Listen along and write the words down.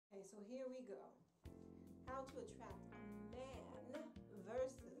so here we go. How to attract a man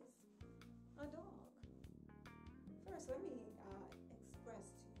versus a dog. First, let me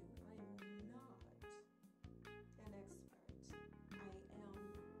express to you, I am not an expert. I am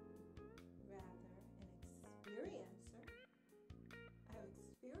rather an experiencer. I have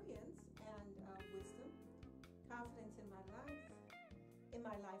experience and wisdom, confidence in my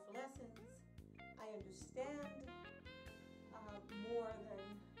life lessons. I understand more than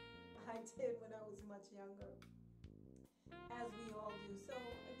I did when I was much younger, as we all do. So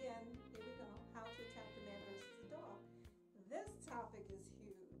again, here we go. How to attract a man versus a dog. This topic is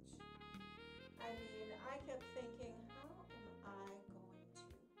huge. I mean, I kept thinking, how am I going to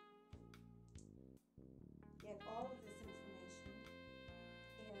get all of this information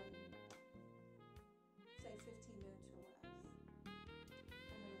in, say, 15 minutes or less?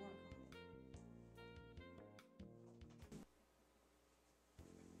 I'm going to work on it.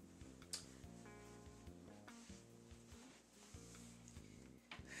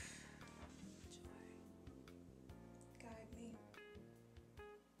 Guide me.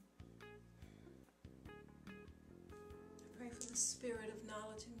 I pray for the spirit of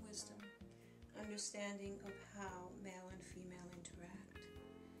knowledge and wisdom, understanding of how male and female interact.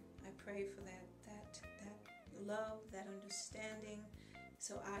 I pray for that love, that understanding,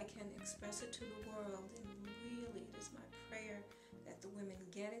 so I can express it to the world. And really, it is my prayer that the women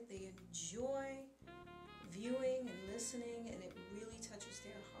get it. They enjoy viewing and listening, and it really touches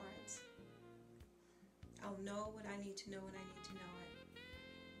their hearts. I'll know what I need to know when I need to know it.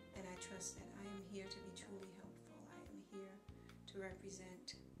 And I trust that I am here to be truly helpful. I am here to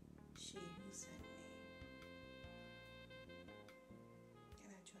represent she who sent me.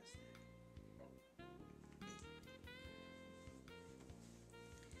 And I trust that.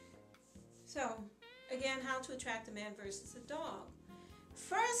 So, again, how to attract a man versus a dog.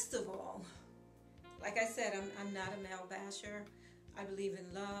 First of all, like I said, I'm not a male basher. I believe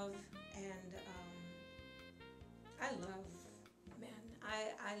in love, and I love men.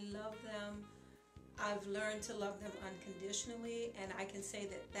 I love them. I've learned to love them unconditionally, and I can say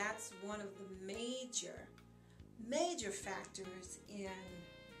that that's one of the major factors in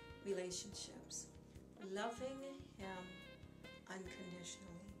relationships. Loving him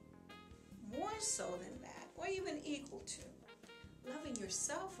unconditionally. More so than that, or even equal to. Loving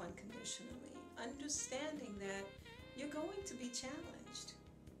yourself unconditionally. Understanding that you're going to be challenged.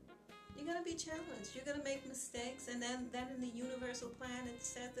 You're going to be challenged. You're going to make mistakes. And then in the universal plan, it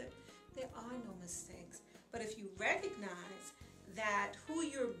said that there are no mistakes. But if you recognize that who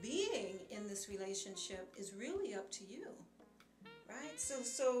you're being in this relationship is really up to you, right?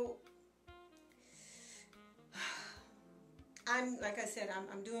 So I'm, like I said, I'm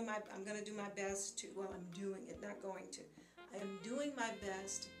going to do my best to, well, I'm doing it, not going to. I am doing my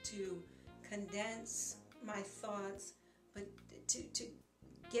best to condense my thoughts, but to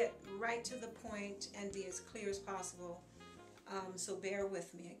get right to the point and be as clear as possible. So bear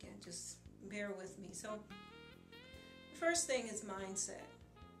with me again, just bear with me. So the first thing is mindset.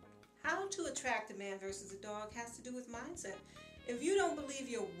 How to attract a man versus a dog has to do with mindset. If you don't believe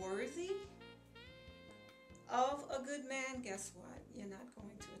you're worthy of a good man, guess what? You're not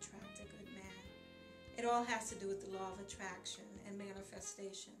going to attract a good man. It all has to do with the law of attraction and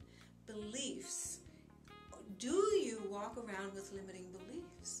manifestation. Beliefs. Do you walk around with limiting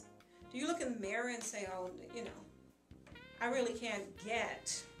beliefs? Do you look in the mirror and say, oh, you know, I really can't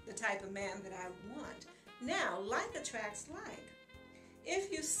get the type of man that I want? Now, like attracts like.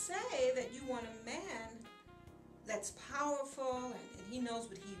 If you say that you want a man that's powerful and he knows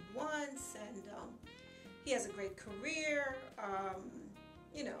what he wants and he has a great career,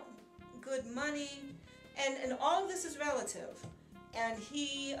 you know, good money, and all of this is relative, and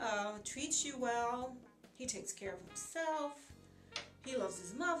he treats you well, he takes care of himself, he loves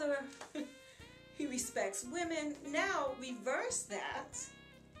his mother, he respects women. Now reverse that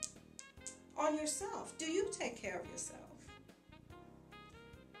on yourself. Do you take care of yourself?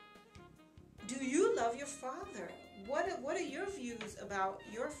 Do you love your father? What are your views about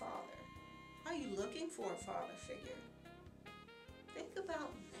your father? Are you looking for a father figure? Think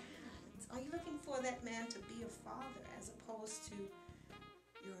about that. Are you looking for that man to be a father as opposed to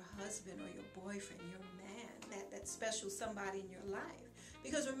your husband or your boyfriend, your man, that special somebody in your life?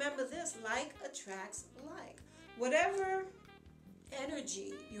 Because remember this, like attracts like. Whatever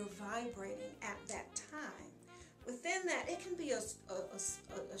energy you're vibrating at that time, within that, it can be a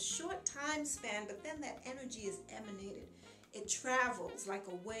short time span, but then that energy is emanated. It travels like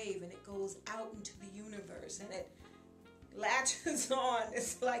a wave and it goes out into the universe and it latches on.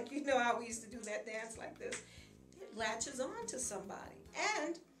 It's like, you know how we used to do that dance like this. It latches on to somebody.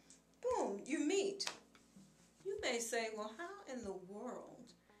 And say, well, how in the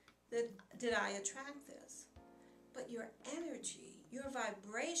world did I attract this? But your energy, your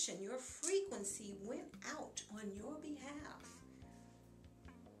vibration, your frequency went out on your behalf.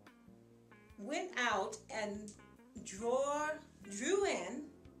 Went out and drew in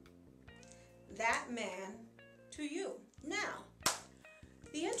that man to you. Now,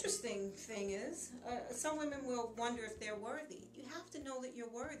 the interesting thing is, some women will wonder if they're worthy. You have to know that you're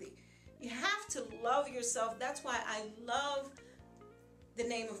worthy. You have to love yourself. That's why I love the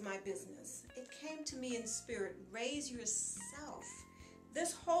name of my business. It came to me in spirit. Raise yourself.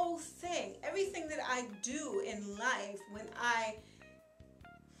 This whole thing, everything that I do in life,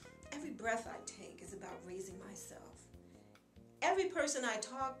 every breath I take is about raising myself. Every person I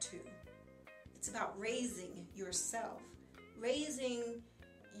talk to, it's about raising yourself. Raising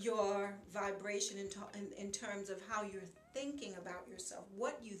your vibration in terms of how you're thinking about yourself,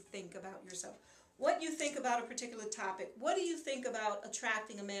 what you think about yourself, what you think about a particular topic. What do you think about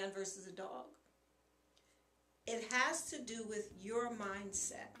attracting a man versus a dog? It has to do with your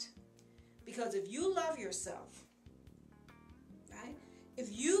mindset. Because if you love yourself, right? If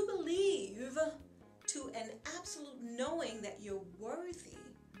you believe to an absolute knowing that you're worthy,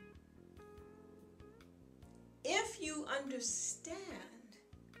 if you understand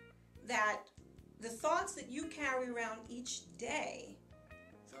that the thoughts that you carry around each day,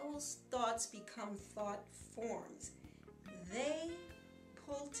 those thoughts become thought forms. They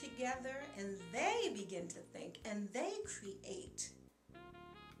pull together and they begin to think and they create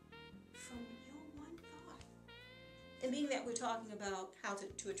from your one thought. And being that we're talking about how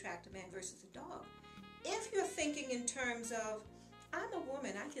to attract a man versus a dog, if you're thinking in terms of, I'm a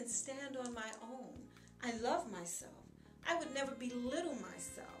woman, I can stand on my own, I love myself, I would never belittle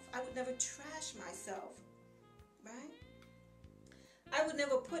myself, I would never trash myself, right? I would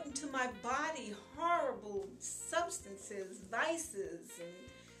never put into my body horrible substances, vices,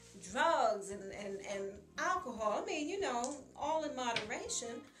 and drugs, and alcohol. I mean, you know, all in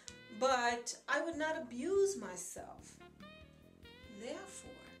moderation, but I would not abuse myself.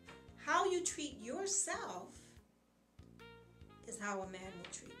 Therefore, how you treat yourself is how a man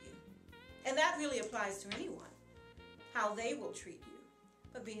will treat you. And that really applies to anyone, how they will treat you.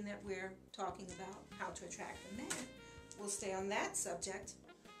 But being that we're talking about how to attract a man, we'll stay on that subject.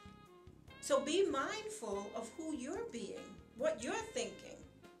 So be mindful of who you're being, what you're thinking,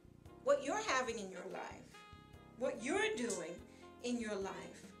 what you're having in your life, what you're doing in your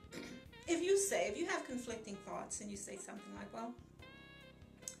life. If you have conflicting thoughts and you say something like, well,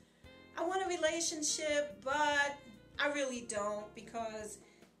 I want a relationship, but I really don't because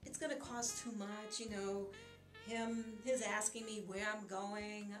it's going to cost too much, you know, his asking me where I'm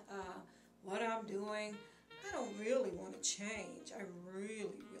going, what I'm doing. I don't really want to change. I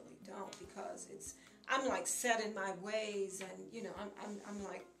really, really don't, because I'm like set in my ways, and you know, I'm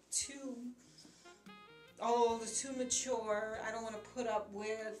like too old, too mature. I don't want to put up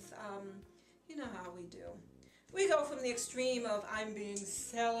with, you know how we do. We go from the extreme of I'm being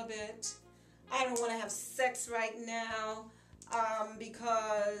celibate. I don't want to have sex right now.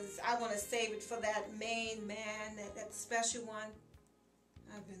 Because I want to save it for that main man, that special one.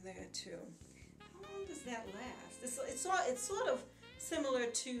 I've been there too. How long does that last? It's sort of similar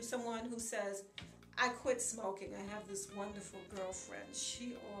to someone who says, I quit smoking. I have this wonderful girlfriend.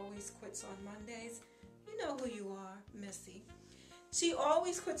 She always quits on Mondays. You know who you are, Missy. She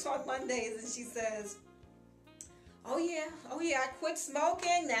always quits on Mondays and she says, oh yeah, I quit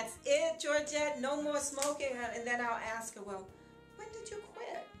smoking. That's it, Georgette. No more smoking. And then I'll ask her, well, when did you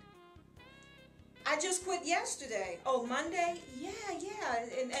quit? I just quit yesterday. Oh, Monday? Yeah.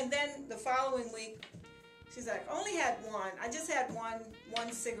 And then the following week, she's like, only had one. I just had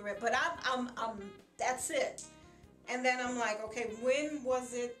one cigarette, but I'm that's it. And then I'm like, okay, when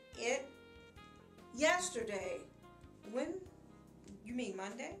was it? Yesterday. When? You mean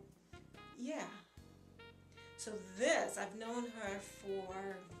Monday? Yeah. So this, I've known her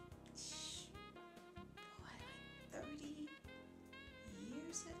for 30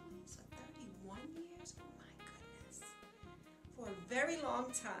 years at least, or 31 years. Oh my goodness. For a very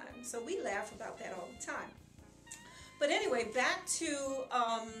long time. So we laugh about that all the time. But anyway, back to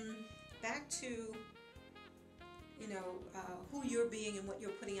you know, who you're being and what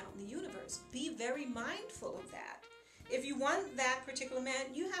you're putting out in the universe. Be very mindful of that. If you want that particular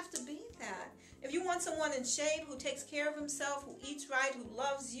man, you have to be that. If you want someone in shape, who takes care of himself, who eats right, who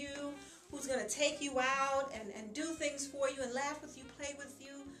loves you, who's going to take you out and do things for you and laugh with you, play with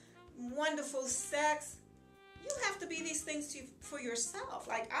you, wonderful sex, you have to be these things for yourself.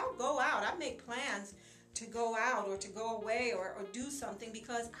 Like, I'll go out. I make plans to go out or to go away or do something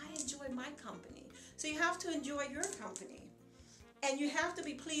because I enjoy my company. So you have to enjoy your company. And you have to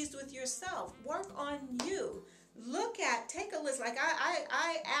be pleased with yourself. Work on you. Take a list. Like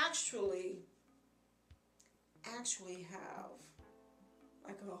I actually have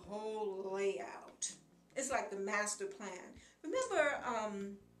like a whole layout. It's like the master plan. Remember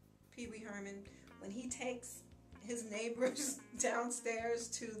Pee Wee Herman when he takes his neighbors downstairs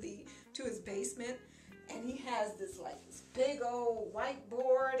to his basement, and he has this big old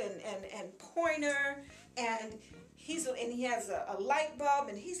whiteboard and pointer, and he has a light bulb,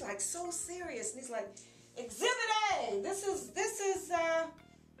 and he's like so serious, and he's like, Exhibit A, this is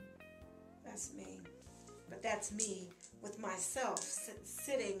that's me. But that's me with myself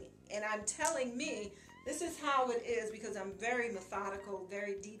sitting, and I'm telling me this is how it is because I'm very methodical,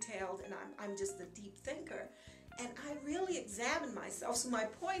 very detailed, and I'm just a deep thinker. And I really examine myself. So my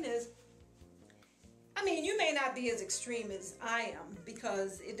point is, I mean, you may not be as extreme as I am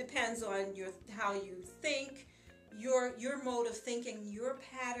because it depends on how you think, your mode of thinking, your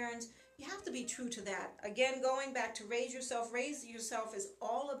patterns. You have to be true to that. Again, going back to raise yourself is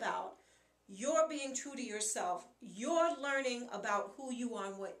all about your being true to yourself. You're learning about who you are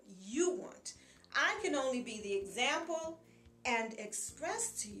and what you want. I can only be the example and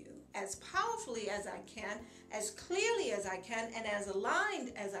express to you as powerfully as I can, as clearly as I can, and as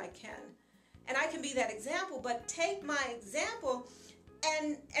aligned as I can. And I can be that example, but take my example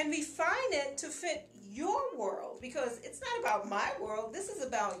and refine it to fit your world, because it's not about my world. This is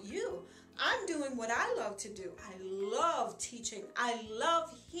about you. I'm doing what I love to do. I love teaching. I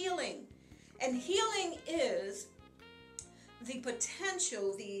love healing. And healing is the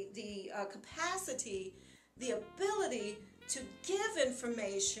potential, the capacity, the ability to give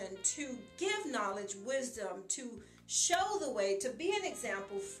information, to give knowledge, wisdom, to show the way, to be an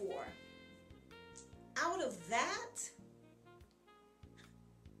example for. Out of that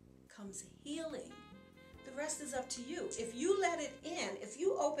comes healing. The rest is up to you. If you let it in, if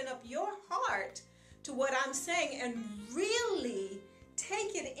you open up your heart to what I'm saying and really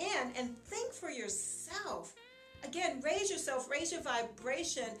take it in and think for yourself. Again, raise yourself, raise your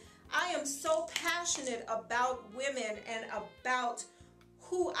vibration. I am so passionate about women and about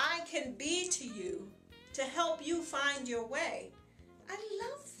who I can be to you to help you find your way. I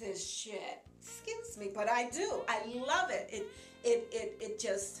love this shit. Excuse me, but I do. I love it. It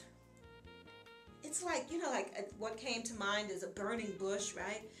just, it's like, what came to mind is a burning bush,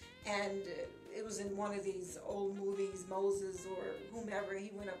 right? And it was in one of these old movies, Moses or whomever,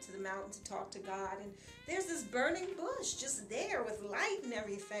 he went up to the mountain to talk to God, and there's this burning bush just there with light and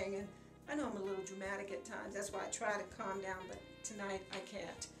everything. And I know I'm a little dramatic at times, that's why I try to calm down, but tonight I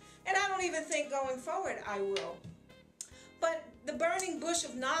can't. And I don't even think going forward I will. But the burning bush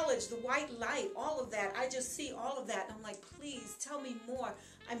of knowledge, the white light, all of that, I just see all of that, and I'm like, please tell me more.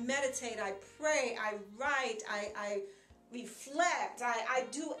 I meditate, I pray, I write, I reflect, I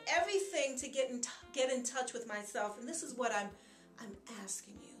do everything to get in touch with myself. And this is what I'm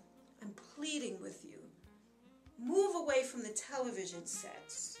asking you. I'm pleading with you. Move away from the television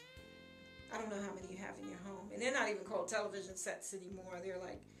sets. I don't know how many you have in your home. And they're not even called television sets anymore. They're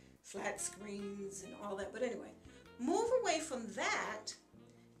like flat screens and all that. But anyway, move away from that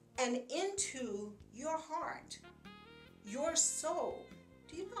and into your heart, your soul.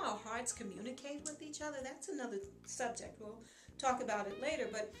 Do you know how hearts communicate with each other? That's another subject. We'll talk about it later,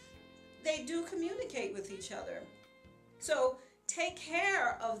 but they do communicate with each other. So take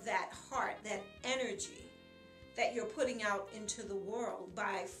care of that heart, that energy that you're putting out into the world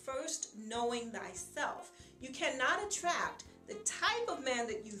by first knowing thyself. You cannot attract the type of man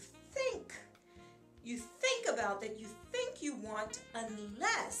that you think about, that you think you want,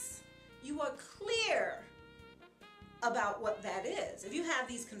 unless you are clear about what that is. If you have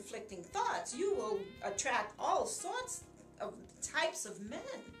these conflicting thoughts, you will attract all sorts of types of men.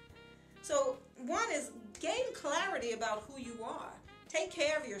 So one is gain clarity about who you are. Take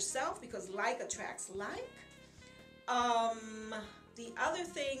care of yourself, because like attracts like. The other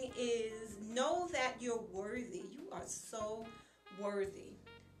thing is know that you're worthy. You are so worthy.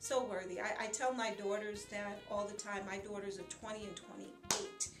 So worthy. I tell my daughters that all the time. My daughters are 20 and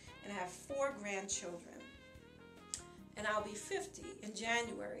 28, and I have 4 grandchildren. And I'll be 50 in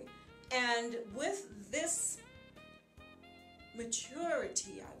January. And with this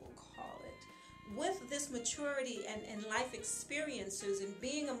maturity, I will call it, with this maturity and life experiences and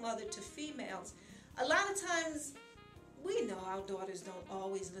being a mother to females, a lot of times we know our daughters don't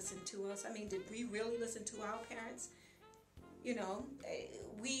always listen to us. I mean, did we really listen to our parents? You know,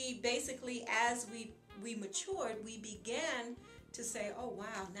 we basically, as we matured, we began to say, oh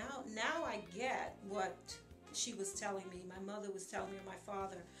wow, now I get what she was telling me, my mother was telling me, or my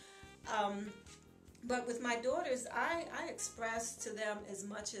father. But with my daughters, I express to them as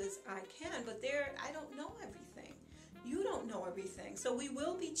much as I can, but I don't know everything. You don't know everything. So we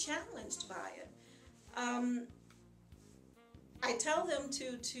will be challenged by it. I tell them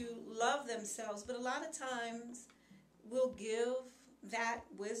to love themselves, but a lot of times we'll give that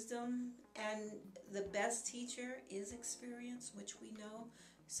wisdom, and the best teacher is experience, which we know.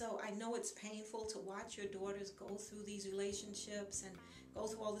 So I know it's painful to watch your daughters go through these relationships and go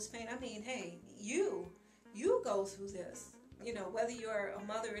through all this pain. I mean, hey, you go through this, whether you're a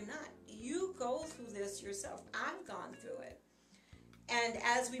mother or not, you go through this yourself. I've gone through it. And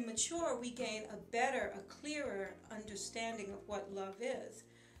as we mature, we gain a better, a clearer understanding of what love is.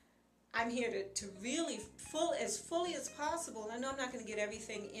 I'm here to really, as fully as possible. I know I'm not going to get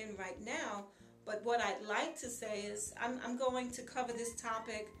everything in right now, but what I'd like to say is I'm going to cover this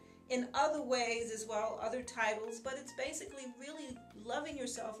topic in other ways as well, other titles, but it's basically really loving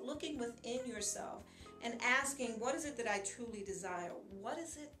yourself, looking within yourself, and asking, what is it that I truly desire? What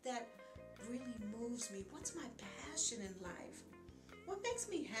is it that really moves me? What's my passion in life? What makes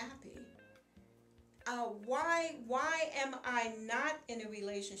me happy? Why am I not in a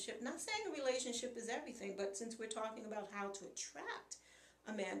relationship? Not saying a relationship is everything, but since we're talking about how to attract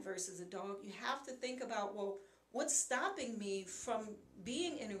a man versus a dog, you have to think about, well, what's stopping me from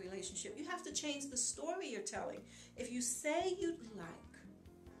being in a relationship? You have to change the story you're telling. If you say you'd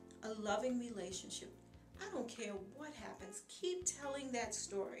like a loving relationship, I don't care what happens, keep telling that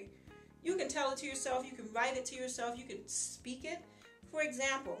story. You can tell it to yourself, you can write it to yourself, you can speak it. For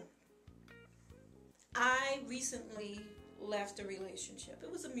example, I recently left a relationship. It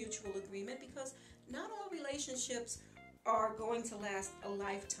was a mutual agreement because not all relationships are going to last a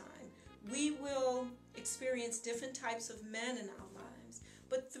lifetime. We will experience different types of men in our lives.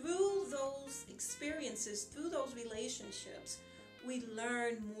 But through those experiences, through those relationships, we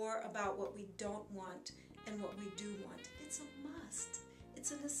learn more about what we don't want and what we do want. It's a must.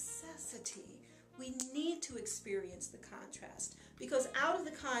 It's a necessity. We need to experience the contrast, because out of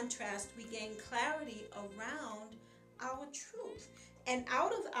the contrast we gain clarity around our truth. And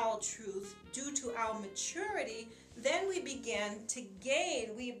out of our truth, due to our maturity, then we begin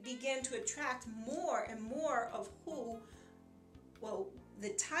to attract more and more of the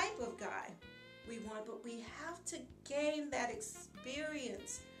type of guy we want, but we have to gain that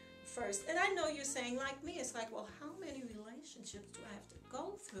experience first. And I know you're saying, like me, it's like, well, how many relationships do I have to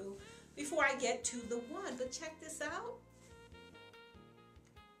go through before I get to the one? But check this out.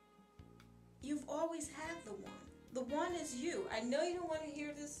 You've always had the one. The one is you. I know you don't want to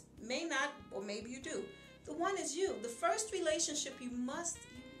hear this, may not, or maybe you do. The one is you. The first relationship you must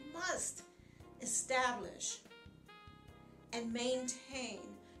establish and maintain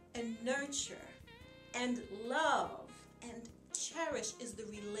and nurture and love and cherish is the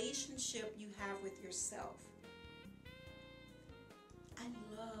relationship you have with yourself. I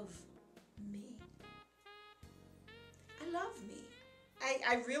love me. I love me.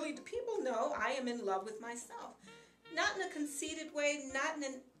 I really, people know I am in love with myself. Not in a conceited way, not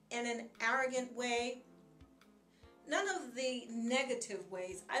in an arrogant way, none of the negative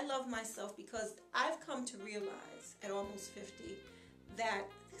ways. I love myself because I've come to realize at almost 50 that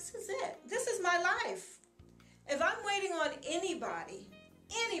this is it. This is my life. If I'm waiting on anybody,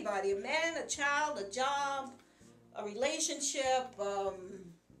 a man, a child, a job, a relationship, a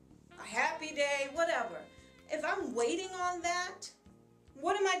happy day, whatever. If I'm waiting on that,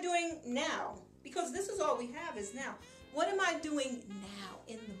 what am I doing now? Because this is all we have is now. What am I doing now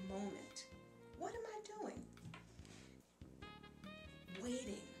in the moment? What am I doing?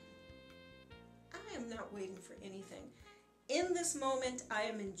 Waiting. I am not waiting for anything. In this moment, I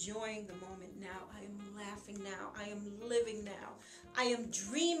am enjoying the moment now. I am laughing now. I am living now. I am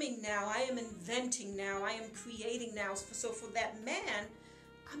dreaming now. I am inventing now. I am creating now. So for that man,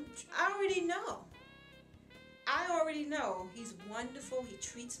 I already know. I already know he's wonderful. He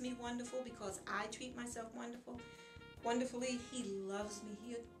treats me wonderful because I treat myself wonderfully. He loves me.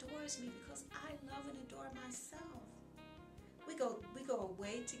 He adores me because I love and adore myself. We go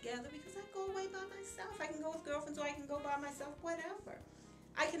away together because I go away by myself. I can go with girlfriends or I can go by myself, whatever.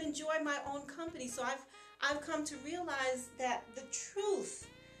 I can enjoy my own company. So I've come to realize that the truth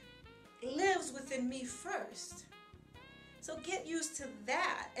lives within me first. So get used to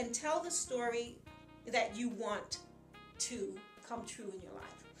that and tell the story that you want to come true in your life.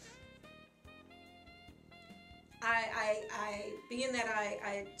 Being that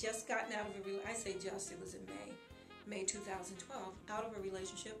I just gotten out of it was in May 2012, out of a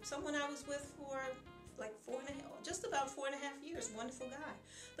relationship, someone I was with for like just about 4.5 years, wonderful guy.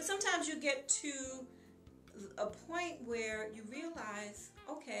 But sometimes you get to a point where you realize,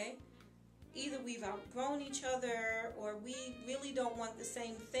 okay, either we've outgrown each other, or we really don't want the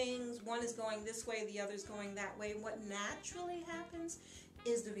same things. One is going this way, the other's going that way. What naturally happens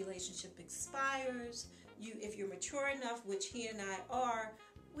is the relationship expires. If you're mature enough, which he and I are,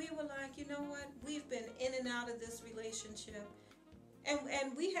 we were like, you know what? We've been in and out of this relationship,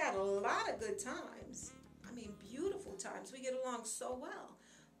 and we had a lot of good times. I mean, beautiful times. We get along so well.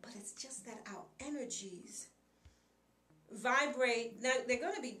 But it's just that our energies vibrate. Now, they're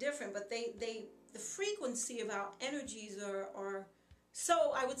going to be different, but the frequency of our energies are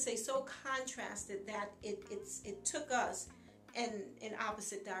so, I would say, so contrasted that it took us in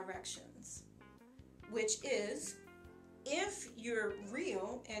opposite directions. Which is, if you're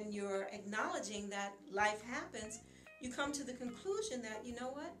real and you're acknowledging that life happens, you come to the conclusion that, you know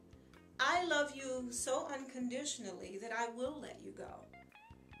what? I love you so unconditionally that I will let you go.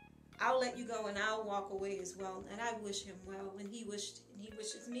 I'll let you go and I'll walk away as well. And I wish him well, and he wishes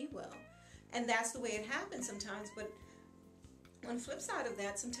me well. And that's the way it happens sometimes. But on the flip side of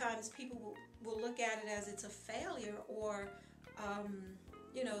that, sometimes people will look at it as it's a failure, or,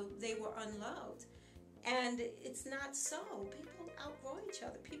 they were unloved. And it's not so. People outgrow each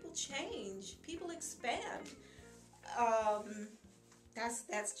other. People change. People expand.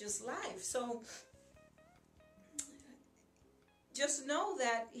 That's just life. So just know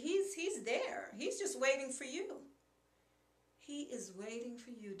that he's there. He's just waiting for you. He is waiting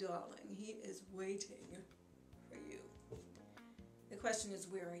for you, darling. He is waiting for you. The question is,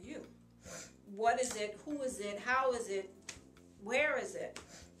 where are you? What is it? Who is it? How is it? Where is it?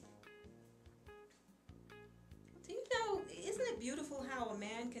 Do you know, isn't it beautiful how a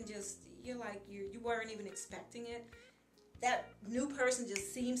man can just, you weren't even expecting it? That new person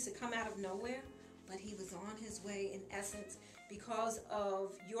just seems to come out of nowhere, but he was on his way in essence because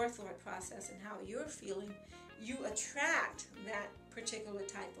of your thought process and how you're feeling. You attract that particular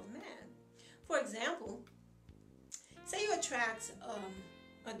type of man. For example, say you attract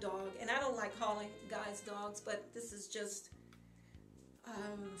a dog, and I don't like calling guys dogs, but this is just,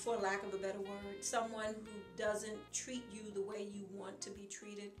 for lack of a better word, someone who doesn't treat you the way you want to be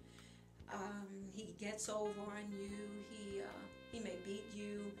treated. He gets over on you. He may beat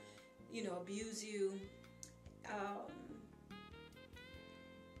you, abuse you.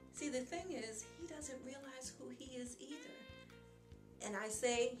 See, the thing is, he doesn't realize who he is either. And I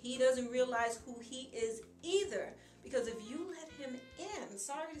say he doesn't realize who he is either, because if you let him in,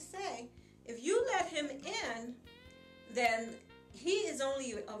 sorry to say, if you let him in, then he is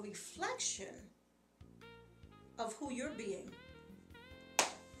only a reflection of who you're being.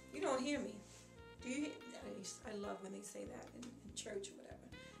 You don't hear me. Do you hear? I love when they say that in church or whatever.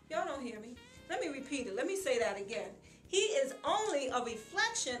 Y'all don't hear me. Let me repeat it. Let me say that again. He is only a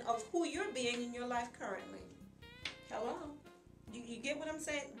reflection of who you're being in your life currently. Hello? You get what I'm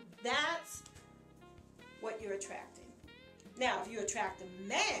saying? That's what you're attracting. Now, if you attract a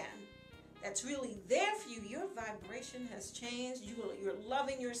man that's really there for you, your vibration has changed. You're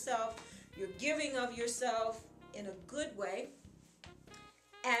loving yourself. You're giving of yourself in a good way.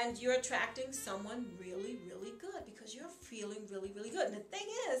 And you're attracting someone really, really good because you're feeling really, really good. And the thing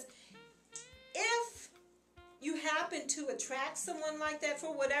is, if you happen to attract someone like that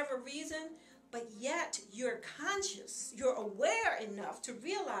for whatever reason, but yet you're conscious, you're aware enough to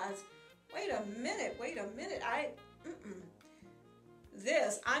realize, wait a minute,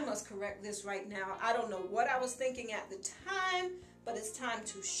 I must correct this right now. I don't know what I was thinking at the time, but it's time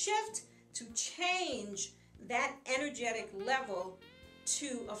to shift, to change that energetic level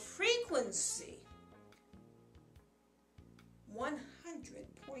to a frequency 100.00,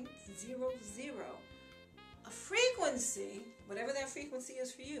 a frequency, whatever that frequency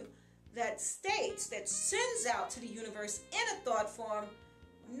is for you, that states, that sends out to the universe in a thought form,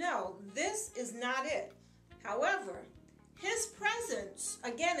 no, this is not it. However, his presence,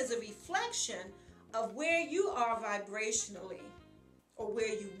 again, is a reflection of where you are vibrationally, or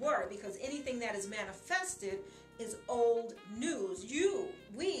where you were, because anything that is manifested is old news.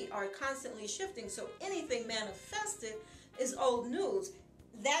 We are constantly shifting, so anything manifested is old news.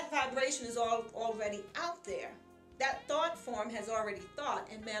 That vibration is already out there. That thought form has already thought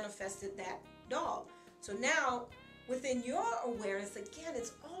and manifested that dog. So now, within your awareness, again,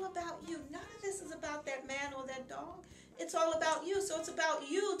 it's all about you. None of this is about that man or that dog. It's all about you. So it's about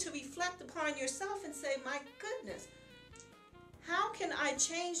you to reflect upon yourself and say, my goodness, how can I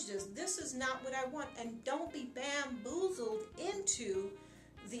change this? This is not what I want. And don't be bamboozled into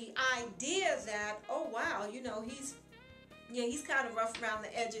the idea that, oh, wow, he's kind of rough around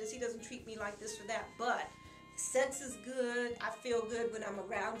the edges. He doesn't treat me like this or that. But sex is good. I feel good when I'm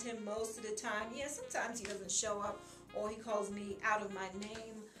around him most of the time. Yeah, sometimes he doesn't show up or he calls me out of my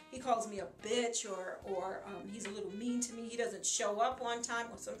name. he calls me a bitch, or he's a little mean to me. He doesn't show up on time,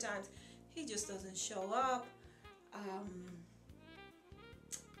 or sometimes he just doesn't show up.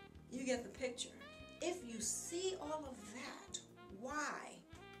 You get the picture. If you see all of that, why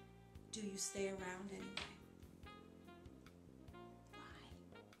do you stay around anyway? Why?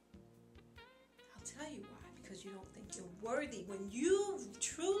 I'll tell you why. Because you don't think you're worthy. When you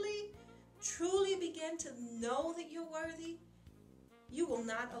truly begin to know that you're worthy, you will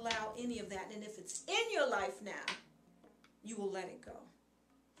not allow any of that. And if it's in your life now, you will let it go.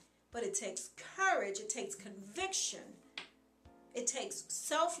 But it takes courage. It takes conviction. It takes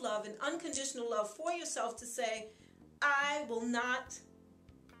self-love and unconditional love for yourself to say, I will not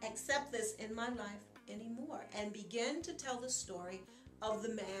accept this in my life anymore. And begin to tell the story of the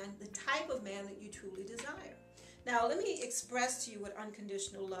man, the type of man that you truly desire. Now, let me express to you what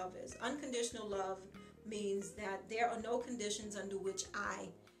unconditional love is. Unconditional love means that there are no conditions under which I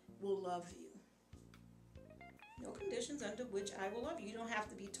will love you. No conditions under which I will love you. You don't have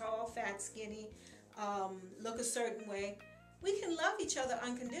to be tall, fat, skinny, look a certain way. We can love each other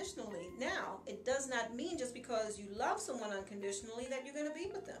unconditionally. Now, it does not mean just because you love someone unconditionally that you're going to be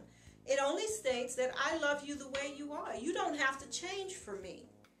with them. It only states that I love you the way you are. You don't have to change for me.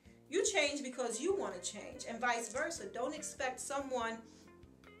 You change because you want to change, and vice versa. Don't expect someone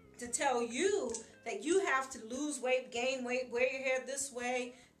to tell you that you have to lose weight, gain weight, wear your hair this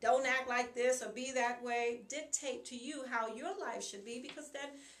way, don't act like this or be that way. Dictate to you how your life should be, because then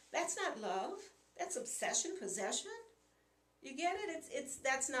that's not love. That's obsession, possession. You get it?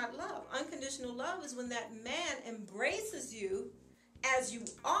 That's not love. Unconditional love is when that man embraces you as you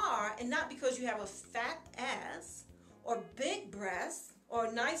are, and not because you have a fat ass or big breasts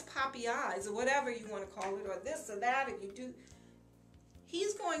or nice poppy eyes or whatever you want to call it, or this or that, or you do.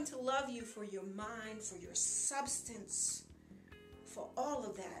 He's going to love you for your mind, for your substance, for all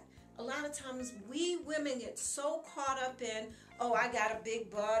of that. A lot of times we women get so caught up in, oh, I got a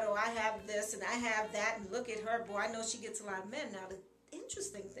big butt, or I have this and I have that, and look at her, boy, I know she gets a lot of men. Now, the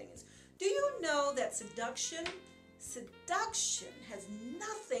interesting thing is, do you know that seduction has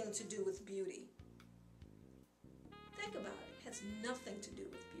nothing to do with beauty? Think about it. It has nothing to do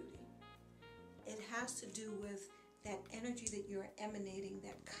with beauty. It has to do with that energy that you're emanating,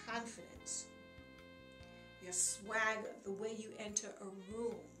 that confidence, your swagger, the way you enter a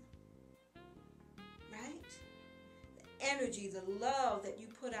room, right? The energy, the love that you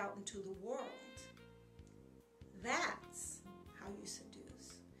put out into the world. That's how you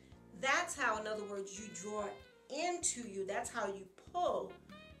seduce. That's how, in other words, you draw into you. That's how you pull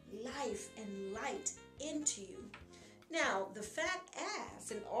life and light into you. Now, the fat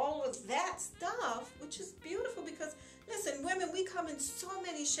ass and all of that stuff, which is beautiful, because, listen, women, we come in so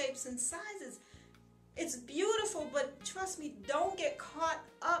many shapes and sizes. It's beautiful, but trust me, don't get caught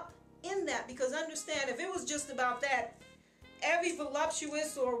up in that, because understand, if it was just about that, every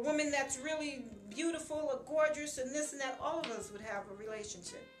voluptuous or woman that's really beautiful or gorgeous and this and that, all of us would have a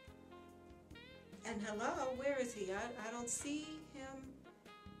relationship. And hello, where is he? I don't see him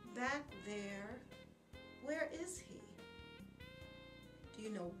back there. Where is he? Do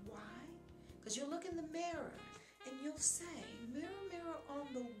you know why? Because you'll look in the mirror and you'll say, mirror, mirror on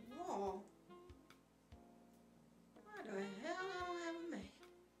the wall, why the hell I don't have a man?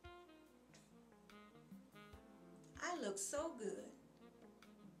 I look so good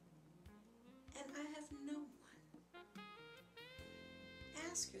and I have no one.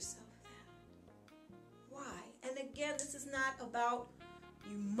 Ask yourself that. Why? And again, this is not about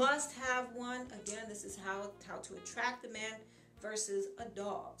you must have one. Again, this is how to attract a man versus a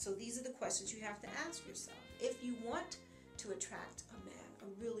dog. So these are the questions you have to ask yourself. If you want to attract a man,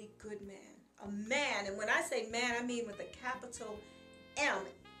 a really good man, and when I say man, I mean with a capital M,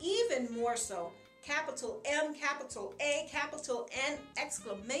 even more so, capital M, capital A, capital N,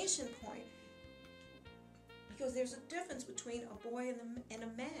 exclamation point. Because there's a difference between a boy and a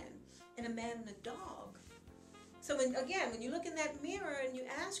man and a dog. So when you look in that mirror and you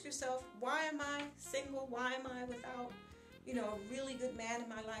ask yourself, why am I single? Why am I without, a really good man in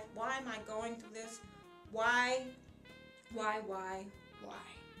my life? Why am I going through this? Why?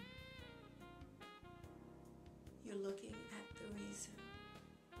 You're looking at the reason.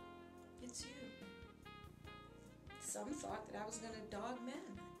 It's you. Some thought that I was going to dog men.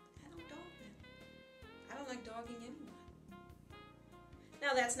 I don't dog men. I don't like dogging anyone.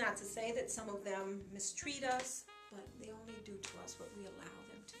 Now, that's not to say that some of them mistreat us, but they only do to us what we allow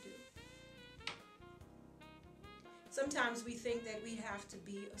them to do. Sometimes we think that we have to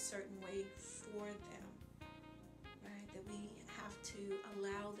be a certain way for them, right? That we have to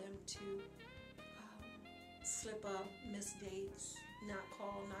allow them to slip up, miss dates, not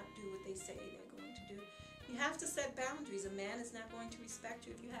call, not do what they say they're going to do. You have to set boundaries. A man is not going to respect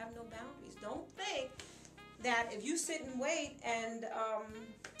you if you have no boundaries. Don't think that if you sit and wait and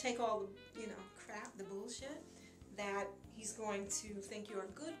take all the crap, the bullshit, that he's going to think you're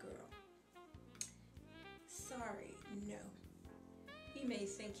a good girl. Sorry, no. He may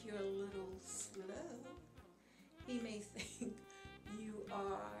think you're a little slow. He may think you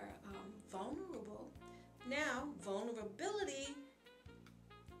are vulnerable. Now, vulnerability,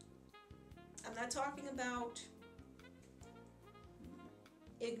 I'm not talking about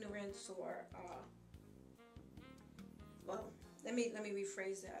ignorance or, let me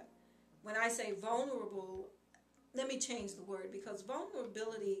rephrase that. When I say vulnerable, let me change the word, because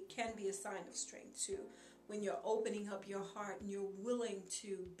vulnerability can be a sign of strength too. When you're opening up your heart and you're willing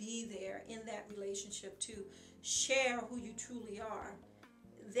to be there in that relationship to share who you truly are,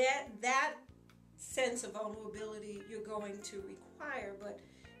 that sense of vulnerability you're going to require. But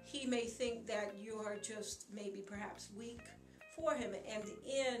he may think that you are just maybe perhaps weak for him.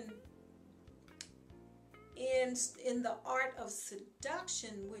 And in the art of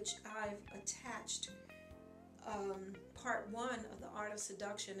seduction, which I've attached part 1 of the art of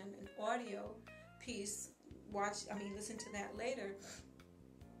seduction and an audio piece, listen to that later.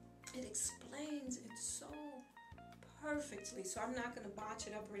 It explains it so perfectly, so I'm not going to botch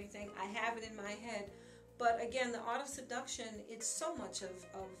it up or anything. I have it in my head, but again, the art of seduction, it's so much of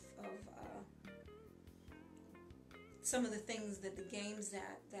some of the things that the games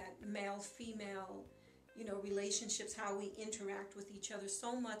that male female relationships, how we interact with each other,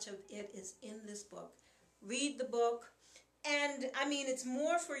 so much of it is in this book. Read the book. And it's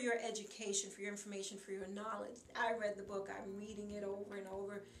more for your education, for your information, for your knowledge. I read the book, I'm reading it over and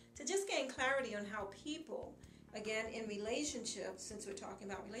over to just gain clarity on how people, again, in relationships, since we're talking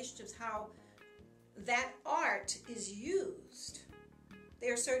about relationships, how that art is used.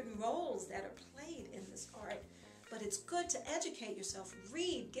 There are certain roles that are played in this art, but it's good to educate yourself.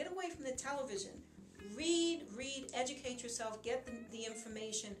 Read, get away from the television. Read, educate yourself, get the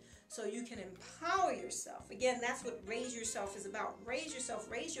information so you can empower yourself. Again, that's what Raise Yourself is about. Raise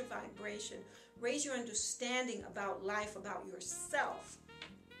yourself, raise your vibration, raise your understanding about life, about yourself.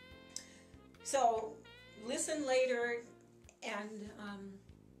 So listen later and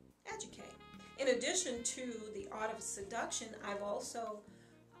educate. In addition to the art of seduction, I've also,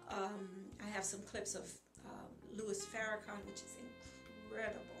 I have some clips of Louis Farrakhan, which is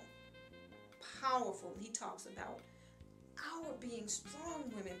incredible, powerful. He talks about our being strong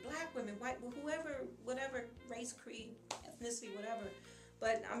women, black women, white, whoever, whatever race, creed, ethnicity, whatever.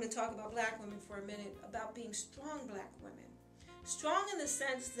 But I'm going to talk about black women for a minute, about being strong black women. Strong in the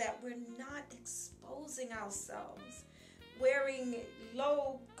sense that we're not exposing ourselves, wearing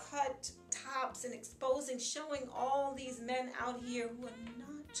low-cut tops and showing all these men out here who are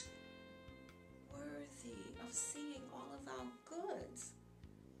not worthy of seeing all of our goods.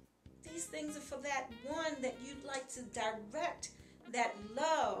 These things are for that one that you'd like to direct that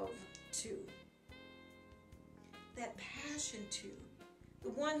love to, that passion to, the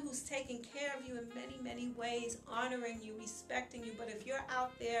one who's taking care of you in many, many ways, honoring you, respecting you. But if you're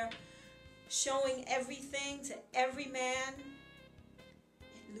out there showing everything to every man,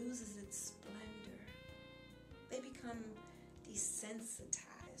 it loses its splendor. They become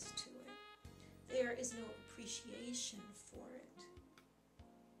desensitized to it. There is no appreciation for it.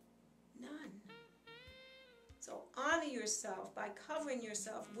 None. So honor yourself by covering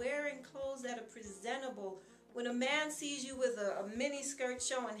yourself, wearing clothes that are presentable. When a man sees you with a mini skirt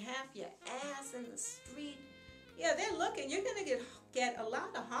showing half your ass in the street, yeah, they're looking. You're going to get a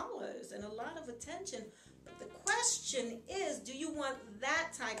lot of hollers and a lot of attention. But the question is, do you want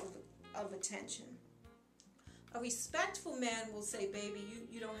that type of attention? A respectful man will say, baby,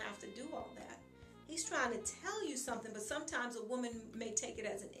 you don't have to do all that. He's trying to tell you something, but sometimes a woman may take it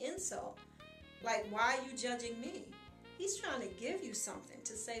as an insult. Like, why are you judging me? He's trying to give you something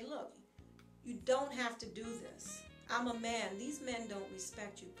to say, look, you don't have to do this. I'm a man. These men don't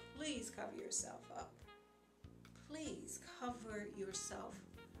respect you. Please cover yourself up. Please cover yourself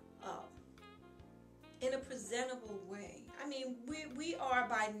up in a presentable way. I mean, we are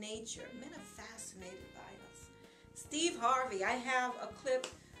by nature. Men are fascinated by us. Steve Harvey, I have a clip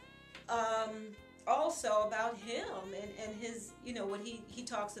also about him and his, what he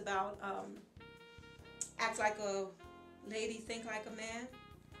talks about, act like a lady, think like a man.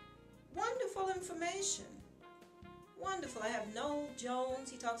 Wonderful information. Wonderful. I have Noel Jones.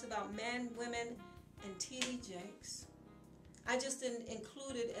 He talks about men, women, and T.D. Jakes. I just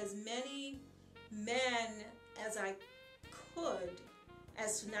included as many men as I could,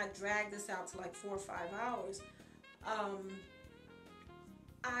 as to not drag this out to like 4 or 5 hours.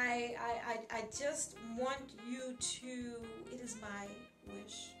 I just want you to, it is my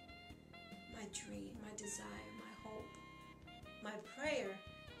wish, my dream, my desire, my hope, my prayer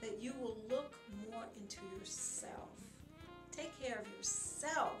that you will look more into yourself. Take care of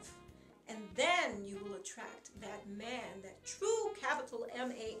yourself, and then you will attract that man, that true capital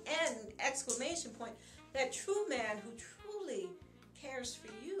M-A-N exclamation point, that true man who truly cares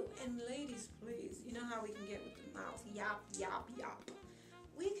for you. And ladies, please, you know how we can get with the mouth, yop, yop, yop.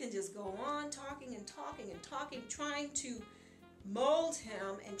 We can just go on talking and talking and talking, trying to mold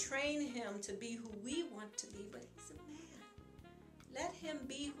him and train him to be who we want to be, but he's a man. Let him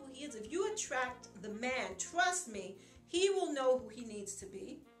be who he is. If you attract the man, trust me, he will know who he needs to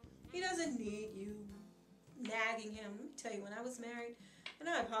be. He doesn't need you nagging him. Let me tell you, when I was married, and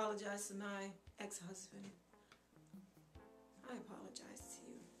I apologize to my ex-husband. I apologize to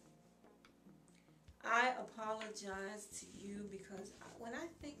you. I apologize to you because when I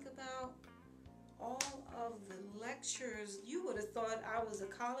think about all of the lectures, you would have thought I was a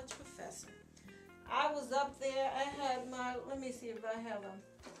college professor. I was up there, I had my, let me see if I have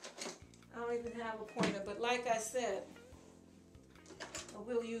I don't even have a pointer, but like I said,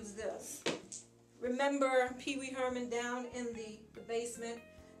 we'll use this. Remember Pee Wee Herman down in the basement?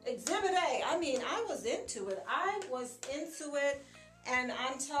 Exhibit A. I mean, I was into it. And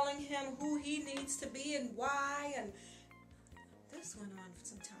I'm telling him who he needs to be and why. And this went on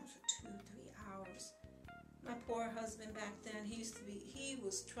sometimes for 2-3 hours. My poor husband back then, he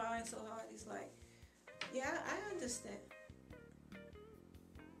was trying so hard. He's like, yeah, I understand.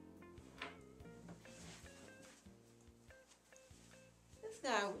 This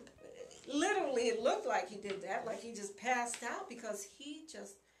guy, literally, it looked like he did that, like he just passed out because he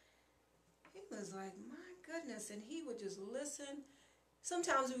was like, my goodness, and he would just listen.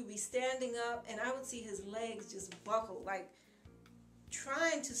 Sometimes we would be standing up, and I would see his legs just buckle, like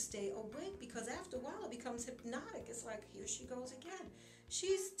trying to stay awake, because after a while it becomes hypnotic. It's like, here she goes again.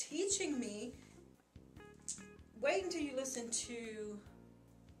 She's teaching me. Wait until you listen to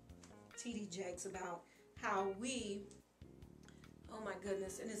T.D. Jakes about how we, oh my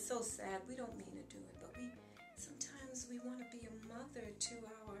goodness, and it's so sad, we don't mean to do it, but sometimes we want to be a mother to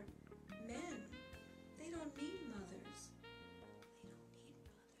our men. They don't need mothers.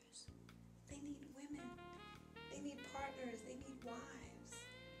 They need women. They need partners. They need wives.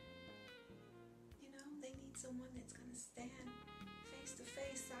 You know, they need someone that's going to stand face to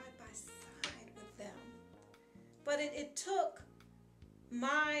face, side by side with them. But it took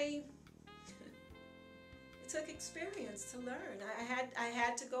experience to learn. I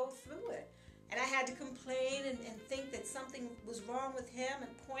had to go through it. And I had to complain and think that something was wrong with him and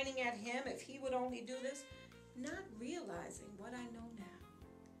pointing at him if he would only do this, not realizing what I know now.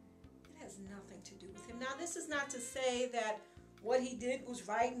 It has nothing to do with him. Now, this is not to say that what he did was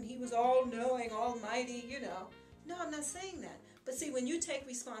right and he was all-knowing, almighty, you know. No, I'm not saying that. But see, when you take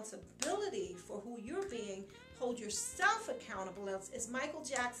responsibility for who you're being, hold yourself accountable, as Michael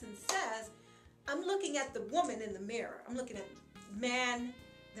Jackson says, I'm looking at the woman in the mirror. I'm looking at the man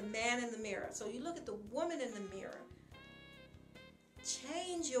in the mirror. So you look at the woman in the mirror.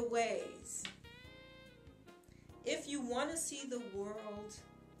 Change your ways. If you want to see the world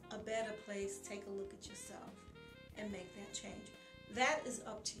a better place, take a look at yourself and make that change. That is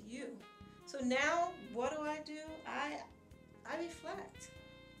up to you. So now, what do? I reflect.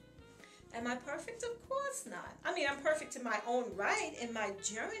 Am I perfect? Of course not. I mean, I'm perfect in my own right, in my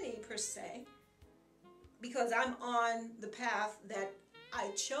journey per se, because I'm on the path that I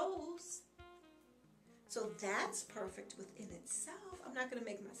chose. So that's perfect within itself. I'm not going to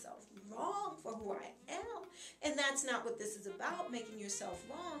make myself wrong for who I am. And that's not what this is about, making yourself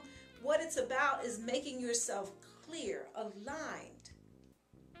wrong. What it's about is making yourself clear, aligned,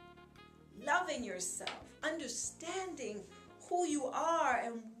 loving yourself, understanding who you are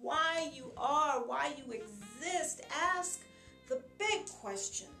and why you are, why you exist. Ask the big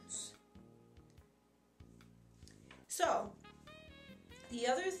questions. So, the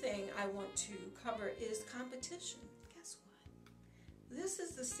other thing I want to cover is competition. Guess what? This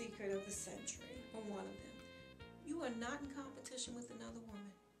is the secret of the century, or one of them. You are not in competition with another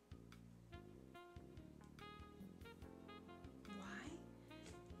woman. Why?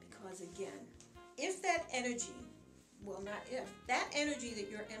 Because again, if that energy, well, not if, that energy that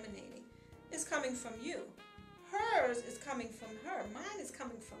you're emanating is coming from you, hers is coming from her, mine is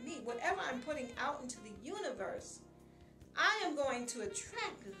coming from me. Whatever I'm putting out into the universe, I am going to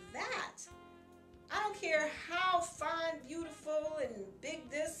attract that. I don't care how fine, beautiful, and big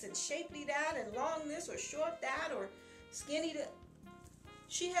this, and shapely that, and long this, or short that, or skinny that.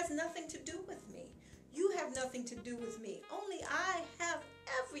 She has nothing to do with me. You have nothing to do with me. Only I have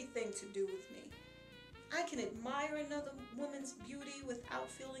everything nothing to do with me. I can admire another woman's beauty without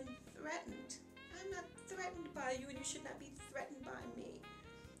feeling threatened. I'm not threatened by you, and you should not be threatened by me.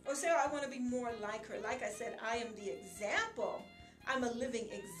 Or say, oh, I want to be more like her. Like I said, I am the example. I'm a living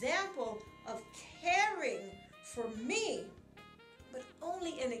example of caring for me. But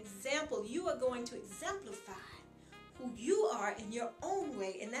only an example. You are going to exemplify who you are in your own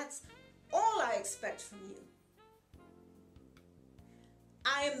way, and that's all I expect from you.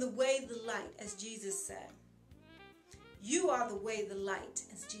 I am the way, the light, as Jesus said. You are the way, the light,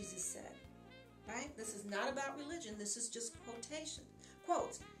 as Jesus said. Right? This is not about religion. This is just quotation.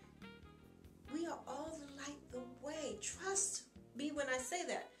 Quotes. We are all the light, the way. Trust me when I say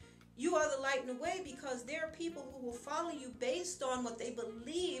that. You are the light and the way, because there are people who will follow you based on what they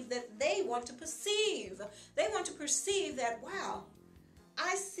believe that they want to perceive. They want to perceive that, wow,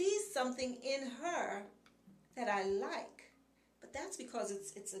 I see something in her that I like. But that's because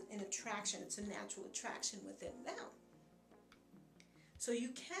it's an attraction. It's a natural attraction within them. So you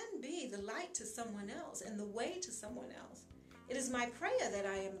can be the light to someone else and the way to someone else. It is my prayer that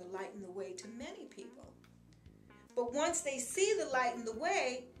I am the light and the way to many people. But once they see the light and the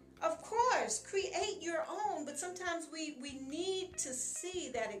way, of course, create your own. But sometimes we need to see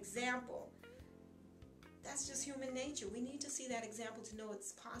that example. That's just human nature. We need to see that example to know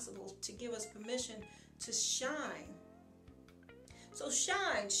it's possible, to give us permission to shine. So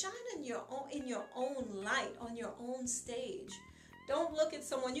shine in your own light, on your own stage. Don't look at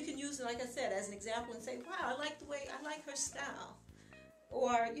someone. You can use it, like I said, as an example and say, wow, I like her style.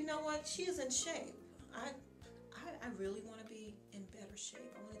 Or, you know what, she is in shape. I really want to be in better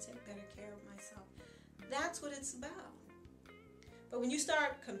shape. I want to take better care of myself. That's what it's about. But when you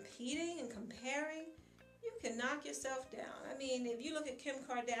start competing and comparing, you can knock yourself down. I mean, if you look at Kim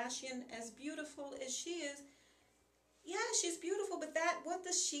Kardashian, as beautiful as she is, yeah, she's beautiful, but what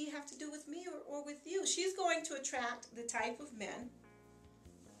does she have to do with me or with you? She's going to attract the type of men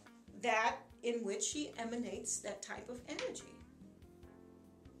that in which she emanates that type of energy.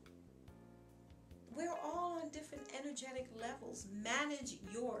 We're all on different energetic levels. Manage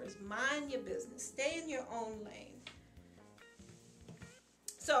yours. Mind your business. Stay in your own lane.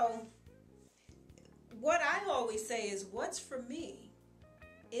 So, what I always say is, what's for me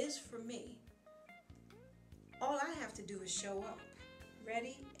is for me. All I have to do is show up,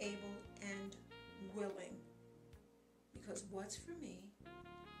 ready, able, and willing. Because what's for me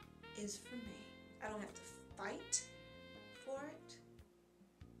is for me. I don't have to fight for it.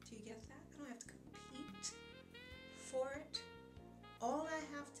 Do you get that? I don't have to compete for it. All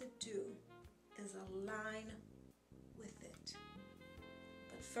I have to do is align with it.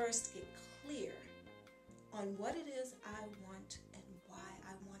 But first, get clear on what it is I want and why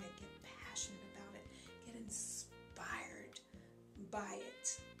I want it. Get passionate about it. Get inspired by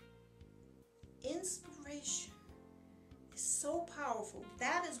it. Inspiration is so powerful.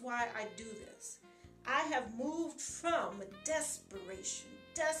 That is why I do this. I have moved from desperation,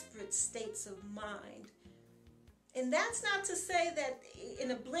 desperate states of mind. And that's not to say that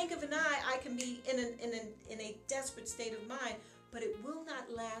in a blink of an eye I can be in a desperate state of mind, but it will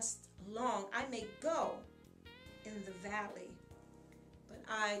not last long. I may go in the valley, but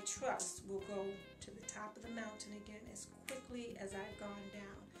I trust will go to the top of the mountain again as quickly as I've gone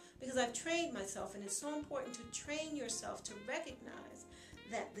down. Because I've trained myself, and it's so important to train yourself to recognize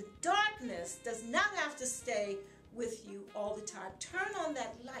that the darkness does not have to stay with you all the time. Turn on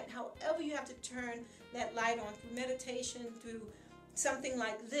that light, however you have to turn that light on, through meditation, through something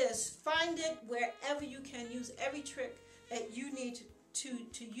like this. Find it wherever you can. Use every trick that you need to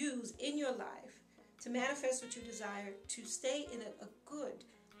use in your life to manifest what you desire, to stay in a good,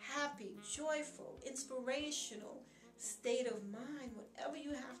 happy, joyful, inspirational state of mind. Whatever you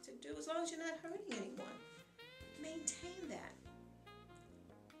have to do, as long as you're not hurting anyone, maintain that.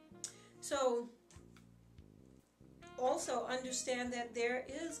 So also understand that there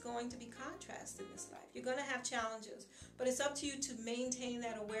is going to be contrast in this life. You're going to have challenges, but it's up to you to maintain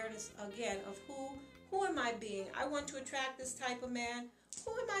that awareness again of who am I being? I want to attract this type of man.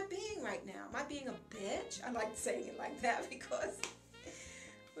 Who am I being right now? Am I being a bitch? I like saying it like that because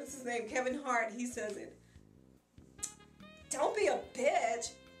what's his name? Kevin Hart, he says it. Don't be a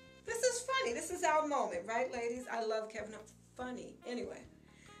bitch. This is funny. This is our moment, right, ladies? I love Kevin Hart. Funny. Anyway.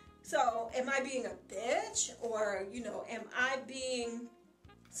 So, am I being a bitch? Or, am I being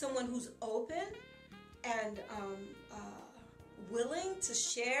someone who's open and willing to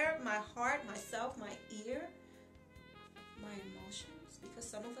share my heart, myself, my ear, my emotions? Because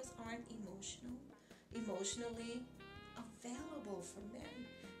some of us aren't emotionally available for men.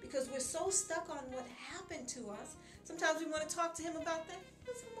 Because we're so stuck on what happened to us. Sometimes we want to talk to him about that.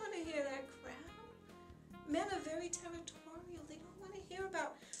 He doesn't want to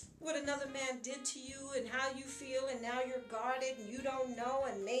another man did to you and how you feel, and now you're guarded and you don't know,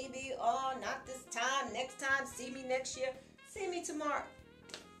 and maybe, oh, not this time, next time, see me next year, see me tomorrow.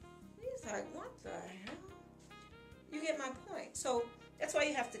 He's like, what the hell? You get my point. So that's why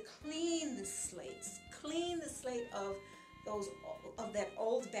you have to clean the slates. Clean the slate of that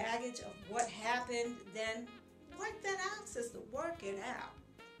old baggage of what happened. Then work that out, sister. Work it out.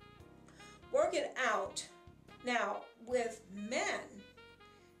 Work it out. Now, with men,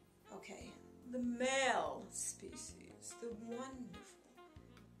 okay, the male species, the wonderful,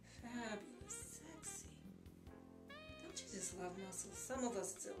 fabulous, sexy. Don't you just love muscles? Some of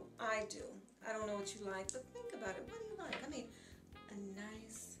us do. I do. I don't know what you like, but think about it. What do you like? I mean, a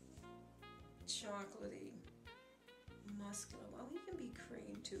nice, chocolatey, muscular. Well, he can be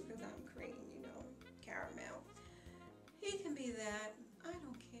cream too, because I'm cream, you know, caramel. He can be that. I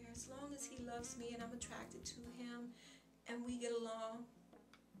don't care, as long as he loves me and I'm attracted to him and we get along,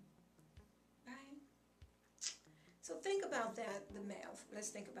 right? So think about that, the male. Let's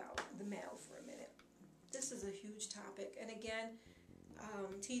think about the male for a minute. This is a huge topic. And again,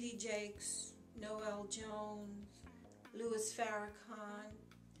 T.D. Jakes, Noel Jones, Louis Farrakhan,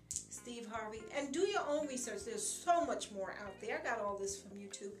 Steve Harvey. And do your own research. There's so much more out there. I got all this from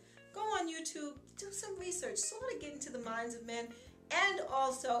YouTube. Go on YouTube, do some research, sort of get into the minds of men, and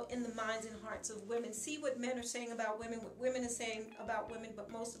also in the minds and hearts of women. See what men are saying about women, what women are saying about women, but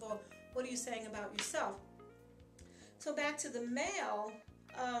most of all, what are you saying about yourself? So back to the male,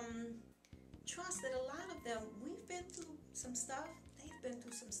 trust that a lot of them, we've been through some stuff. They've been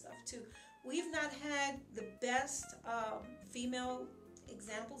through some stuff too. We've not had the best female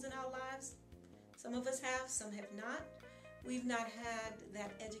examples in our lives. Some of us have, some have not. We've not had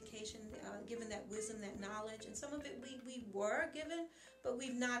that education, given that wisdom, that knowledge, and some of it we were given, but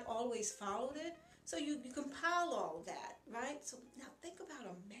we've not always followed it. So you compile all that, right? So now think about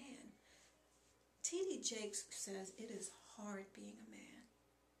a man. T.D. Jakes says it is hard being a man.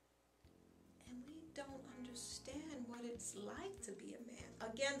 And we don't understand what it's like to be a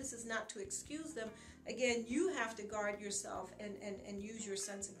man. Again, this is not to excuse them. Again, you have to guard yourself and use your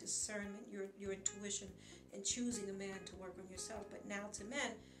sense of discernment, your intuition, in choosing a man to work on yourself. But now to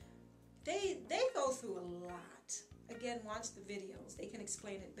men, they go through a lot. Again, watch the videos. They can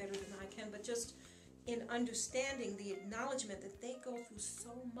explain it better than I can, but just in understanding the acknowledgement that they go through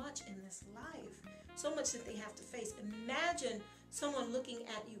so much in this life, so much that they have to face. Imagine someone looking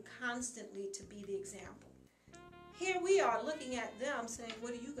at you constantly to be the example. Here we are looking at them saying,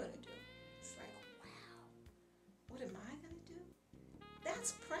 what are you going to do? It's like, wow, what am I going to do?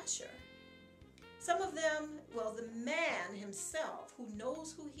 That's pressure. Some of them, well, the man himself who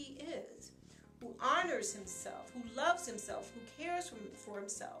knows who he is, who honors himself, who loves himself, who cares for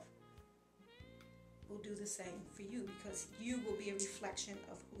himself, will do the same for you, because you will be a reflection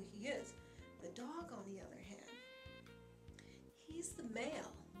of who he is. The dog, on the other hand, he's the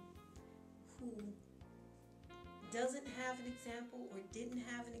male who doesn't have an example or didn't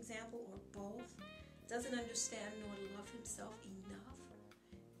have an example or both, doesn't understand nor love himself enough,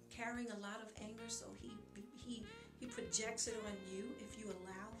 carrying a lot of anger, so he projects it on you if you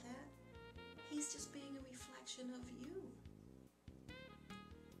allow that. He's just being a reflection of you.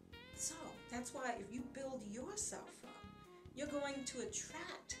 So that's why if you build yourself up, you're going to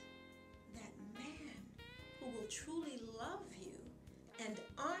attract that man who will truly love you and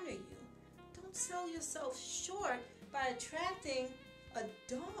honor you. Don't sell yourself short by attracting a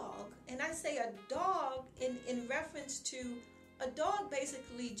dog. And I say a dog in reference to a dog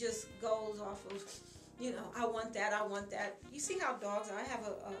basically just goes off of, you know, I want that, I want that. You see how dogs are. I have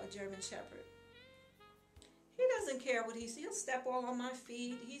a German Shepherd. He doesn't care what he sees. He'll step all on my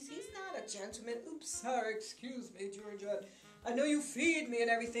feet. He's not a gentleman. Oops, sorry, excuse me, Georgia. I know you feed me and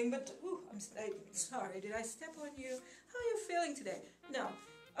everything, but I'm sorry. Did I step on you? How are you feeling today? No.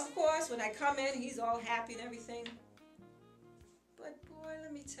 Of course, when I come in, he's all happy and everything. But boy,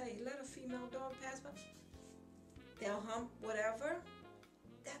 let me tell you, let a female dog pass by. They'll hump whatever.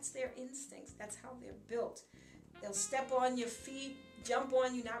 That's their instincts. That's how they're built. They'll step on your feet, jump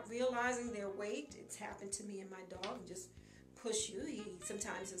on you, not realizing their weight. It's happened to me and my dog, and just push you.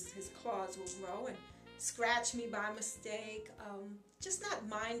 Sometimes his claws will grow and scratch me by mistake. Just not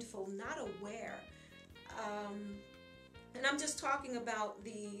mindful, not aware. And I'm just talking about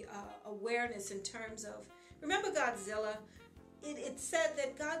the awareness in terms of, remember Godzilla? It said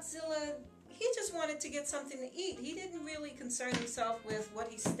that Godzilla, he just wanted to get something to eat. He didn't really concern himself with what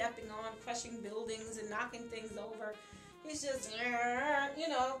he's stepping on, crushing buildings and knocking things over. He's just, you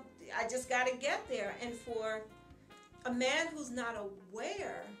know, I just got to get there. And for a man who's not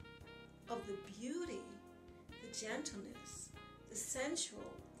aware of the beauty, the gentleness, the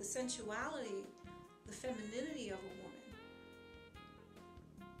sensual, the sensuality, the femininity of a woman.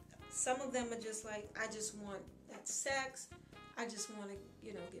 Some of them are just like, I just want that sex. I just want to,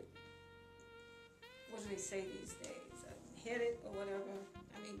 get, what do they say these days? Hit it or whatever.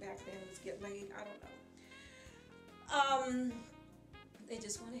 I mean, back then it was get laid. I don't know. They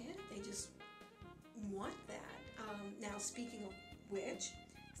just want to hit it. They just want that. Now, speaking of which,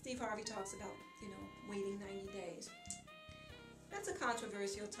 Steve Harvey talks about, waiting 90 days. That's a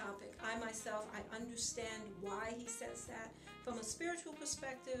controversial topic. I myself, I understand why he says that. From a spiritual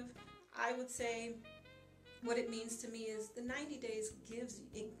perspective, I would say what it means to me is the 90 days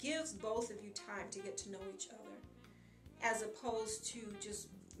gives both of you time to get to know each other, as opposed to just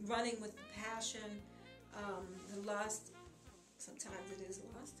running with the passion, the lust. Sometimes it is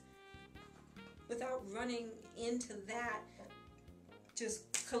lust. Without running into that, just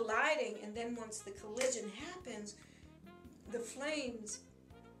colliding, and then once the collision happens, the flames,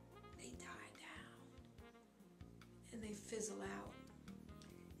 they die down and they fizzle out.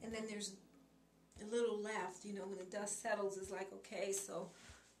 And then there's a little left, when the dust settles, it's like, okay, so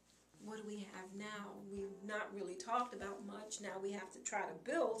what do we have now? We've not really talked about much. Now we have to try to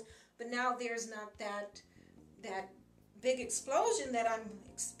build, but now there's not that big explosion that I'm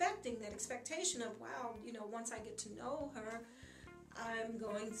expecting, that expectation of, wow, once I get to know her, I'm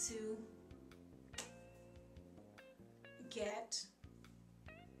going to get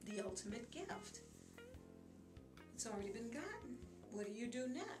the ultimate gift. It's already been gotten. What do you do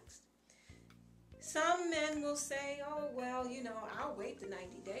next? Some men will say, oh, well, I'll wait the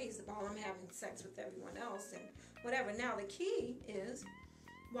 90 days while I'm having sex with everyone else and whatever. Now, the key is,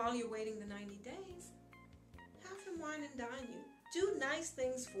 while you're waiting the 90 days, have him wine and dine you. Do nice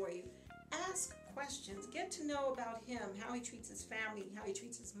things for you. Ask questions. Get to know about him, how he treats his family, how he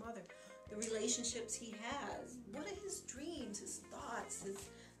treats his mother, the relationships he has. What are his dreams, his thoughts, his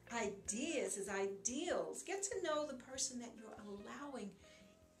ideas, his ideals? Get to know the person that you're allowing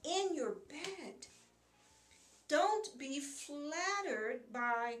in your bed. Don't be flattered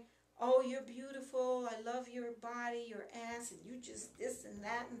by, oh, you're beautiful, I love your body, your ass, and you just this and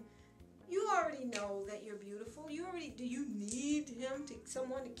that. And you already know that you're beautiful. Do you need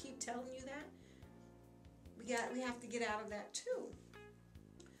someone to keep telling you that? We have to get out of that too.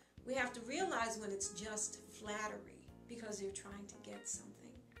 We have to realize when it's just flattery because you're trying to get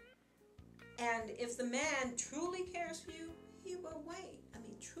something. And if the man truly cares for you, he will wait.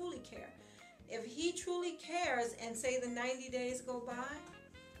 Truly care. If he truly cares and say the 90 days go by,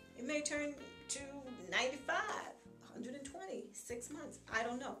 it may turn to 95, 120, 6 months. I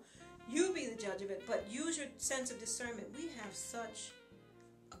don't know. You be the judge of it, but use your sense of discernment. We have such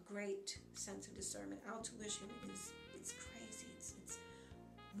a great sense of discernment. Our tuition it's crazy. It's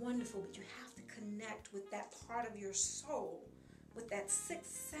wonderful, but you have to connect with that part of your soul, with that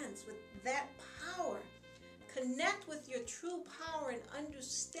sixth sense, with that power. Connect with your true power and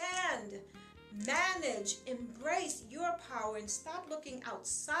understand, manage, embrace your power, and stop looking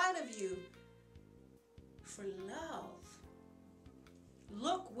outside of you for love.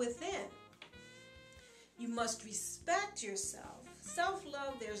 Look within. You must respect yourself.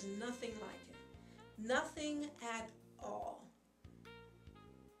 Self-love, there's nothing like it. Nothing at all.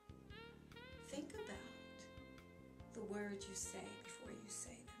 Think about the words you say before you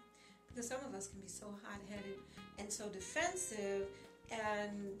say them. Because some of us can be so hot-headed and so defensive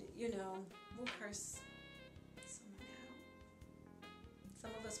and, we'll curse someone out.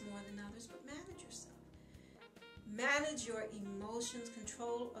 Some of us more than others, but manage yourself. Manage your emotions.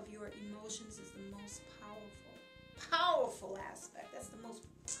 Control of your emotions is the most powerful aspect. That's the most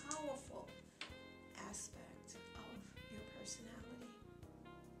powerful aspect of your personality.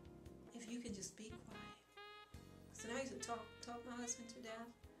 If you can just be quiet. So now I used to talk my husband to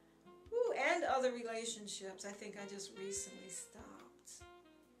death. And other relationships. I think I just recently stopped.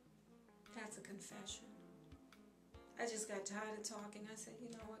 That's a confession. I just got tired of talking. I said, you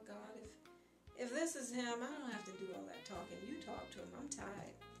know what, God, if this is him, I don't have to do all that talking. You talk to him. I'm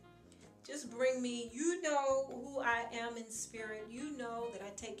tired. Just bring me, you know who I am in spirit. You know that I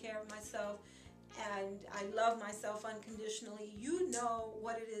take care of myself and I love myself unconditionally. You know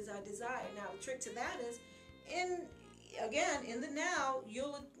what it is I desire. Now, the trick to that is, in the now,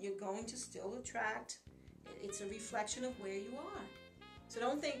 you're going to still attract. It's a reflection of where you are. So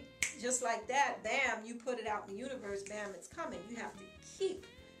don't think just like that, bam, you put it out in the universe, bam, it's coming. You have to keep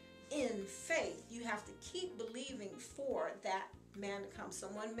in faith. You have to keep believing for that man to come.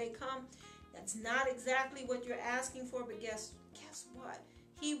 Someone may come. That's not exactly what you're asking for, but guess what?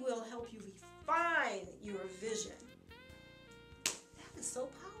 He will help you refine your vision. That is so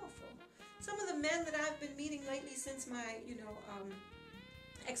powerful. Some of the men that I've been meeting lately since my,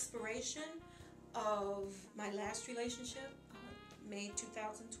 expiration of my last relationship, May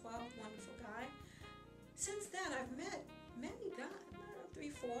 2012, wonderful guy. Since then, I've met many guys, 3,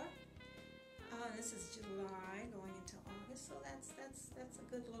 4. This is July going into August, so that's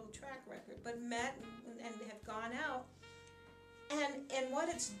a good little track record. But met and have gone out, and what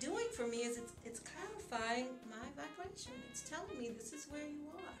it's doing for me is it's clarifying my vibration. It's telling me this is where you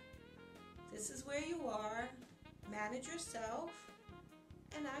are. This is where you are. Manage yourself,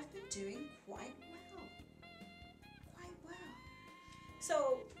 and I've been doing quite well. Quite well.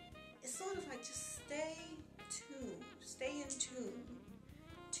 So it's sort of like just stay tuned, stay in tune.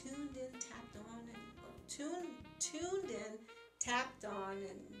 Tuned in, tapped on, and tuned in, tapped on,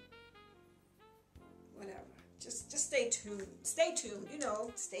 and whatever. Just stay tuned. Stay tuned.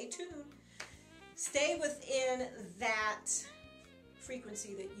 Stay tuned. Stay within that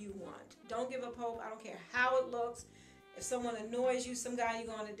frequency that you want. Don't give up hope. I don't care how it looks. If someone annoys you, some guy you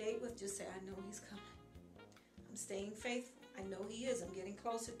go on a date with, just say, I know he's coming. I'm staying faithful. I know he is. I'm getting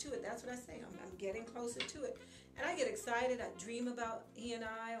closer to it. That's what I say. I'm getting closer to it. And I get excited. I dream about he and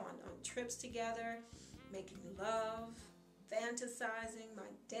I on trips together, making love, fantasizing,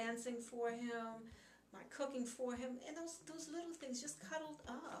 my dancing for him, my cooking for him, and those little things just cuddled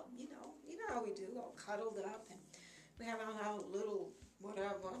up. You know how we do, all cuddled up, and we have our little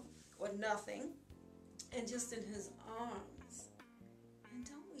whatever or nothing, and just in his arms. And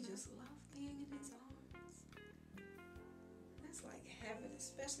don't we just love being in his arms? That's like heaven,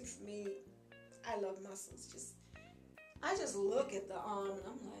 especially for me. I love muscles. I just look at the arm and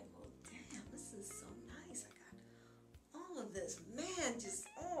I'm like, well, damn, this is so nice. I got all of this. Man, just,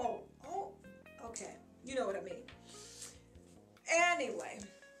 okay. You know what I mean. Anyway,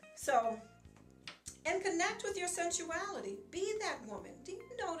 so, and connect with your sensuality. Be that woman. Do you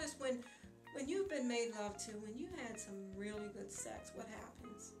notice when you've been made love to, when you had some really good sex, what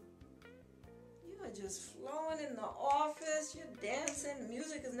happens? You are just flowing in the office. You're dancing.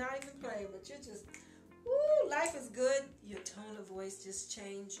 Music is not even playing, but you're just... Woo, life is good. Your tone of voice just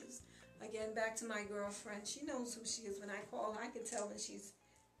changes. Again, back to my girlfriend. She knows who she is. When I call her, I can tell when she's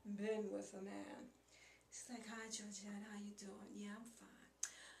been with a man. She's like, hi, Georgette, how you doing? Yeah, I'm fine.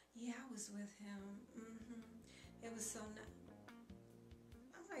 Yeah, I was with him. It was so nice.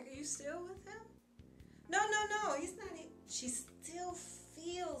 I'm like, are you still with him? No, he's not. She still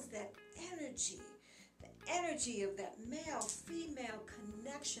feels that energy. The energy of that male-female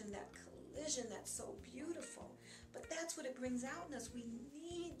connection, that collision that's so beautiful. But that's what it brings out in us. We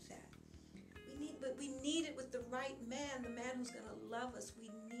need that. But we need it with the right man, the man who's going to love us. We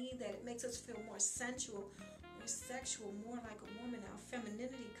need that. It makes us feel more sensual, more sexual, more like a woman. Our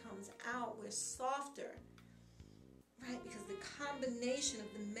femininity comes out. We're softer, right? Because the combination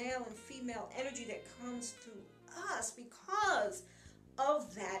of the male and female energy that comes through us because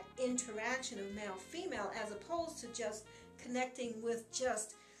of that interaction of male-female, as opposed to just connecting with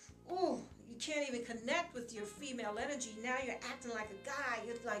just, you can't even connect with your female energy. Now you're acting like a guy.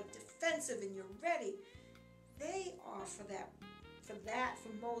 You're like defensive and you're ready. They are for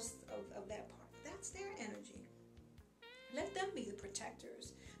most of that part. That's their energy. Let them be the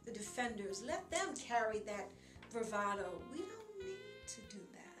protectors, the defenders. Let them carry that bravado. We don't need to do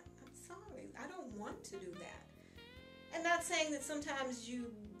that. I'm sorry. I don't want to do that. And not saying that sometimes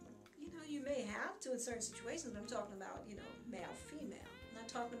you may have to in certain situations. I'm talking about, male, female. I'm not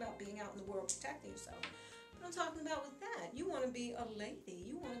talking about being out in the world protecting yourself. But I'm talking about with that. You want to be a lady.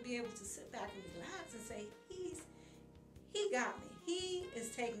 You want to be able to sit back and relax and say, he got me. He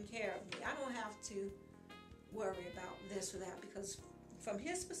is taking care of me. I don't have to worry about this or that, because from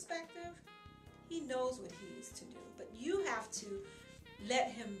his perspective, he knows what he needs to do. But you have to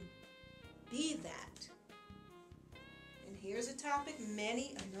let him be that. And here's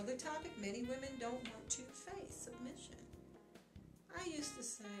another topic many women don't want to face: submission. I used to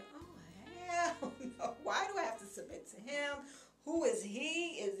say, oh, hell no. Why do I have to submit to him? Who is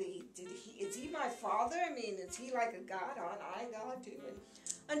he? Is he my father? I mean, is he like a God? Aren't I God too? And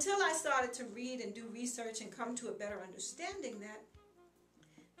until I started to read and do research and come to a better understanding that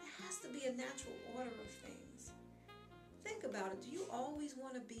there has to be a natural order of things. Think about it. Do you always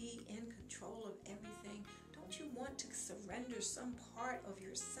want to be in control of everything? Don't you want to surrender some part of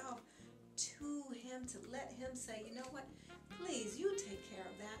yourself to him, to let him say, you know what, please, you take care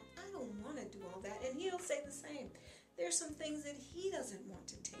of that. I don't want to do all that. And he'll say the same. There's some things that he doesn't want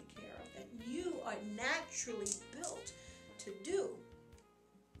to take care of that you are naturally built to do.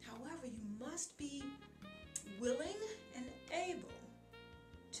 However, you must be willing and able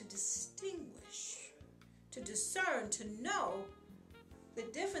to distinguish, to discern, to know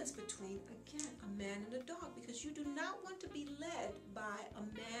the difference between, again, a man and a dog, because you do not want to be led by a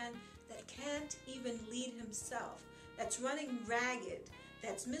man that can't even lead himself, that's running ragged,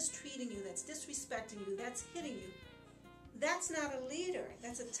 that's mistreating you, that's disrespecting you, that's hitting you. That's not a leader.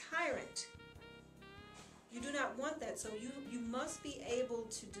 That's a tyrant. You do not want that. So you must be able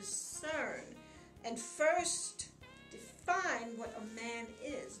to discern and first define what a man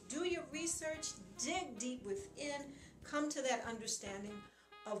is. Do your research, dig deep within, come to that understanding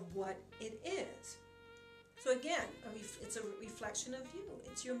of what it is. So again, it's a reflection of you.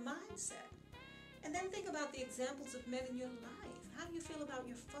 It's your mindset. And then think about the examples of men in your life. How do you feel about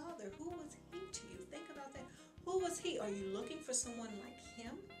your father? Who was he to you? Think about that. Who was he? Are you looking for someone like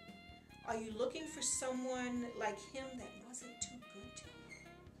him? Are you looking for someone like him that wasn't too good to you?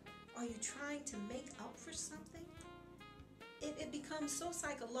 Are you trying to make up for something? It becomes so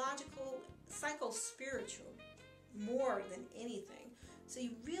psychological, psycho-spiritual, more than anything. So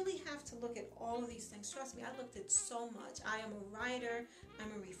you really have to look at all of these things. Trust me, I looked at so much. I am a writer,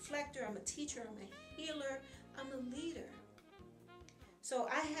 I'm a reflector, I'm a teacher, I'm a healer, I'm a leader. So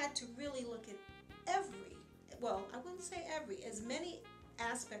I had to really look at I wouldn't say as many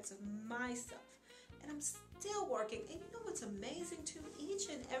aspects of myself. And I'm still working. And you know what's amazing too? Each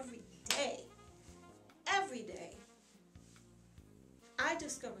and every day, I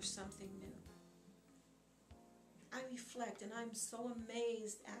discover something new. I reflect, and I'm so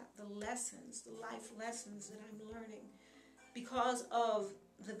amazed at the lessons, the life lessons that I'm learning because of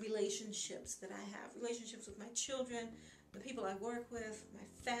the relationships that I have. Relationships with my children, the people I work with, my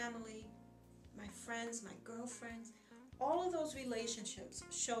family, my friends, my girlfriends. All of those relationships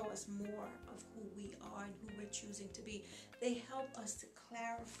show us more of who we are and who we're choosing to be. They help us to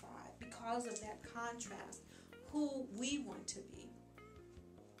clarify, because of that contrast, who we want to be.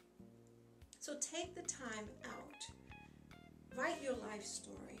 So take the time out. Write your life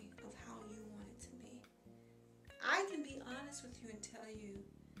story of how you want it to be. I can be honest with you and tell you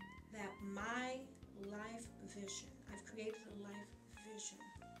that my life vision, I've created a life vision.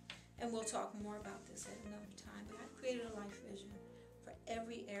 And we'll talk more about this at another time. But I've created a life vision for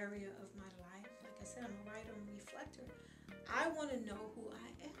every area of my life. Like I said, I'm a writer and a reflector. I want to know who I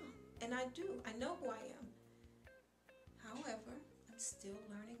am. And I do. I know who I am. However, I'm still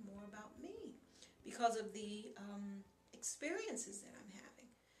learning more about me because of the experiences that I'm having.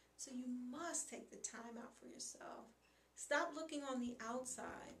 So you must take the time out for yourself. Stop looking on the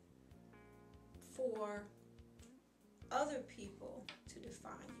outside for other people to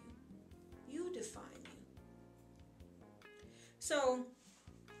define you. You define you. So,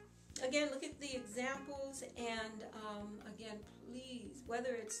 again, look at the examples, and again, please,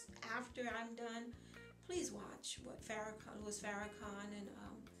 whether it's after I'm done, please watch what Louis Farrakhan and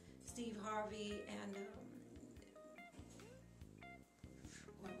Steve Harvey and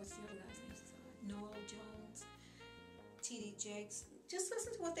what's the other guy's name? Noel Jones, T.D. Jakes. Just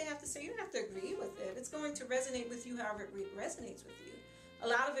listen to what they have to say. You don't have to agree with it. It's going to resonate with you however it resonates with you. A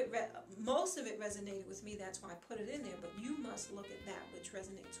lot of it, most of it resonated with me. That's why I put it in there. But you must look at that which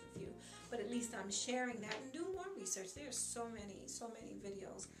resonates with you. But at least I'm sharing that, and do more research. There's so many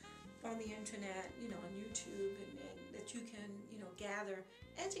videos on the internet, on YouTube, and that you can, gather,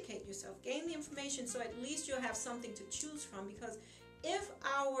 educate yourself, gain the information, so at least you'll have something to choose from. Because if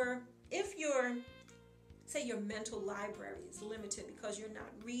your say your mental library is limited because you're not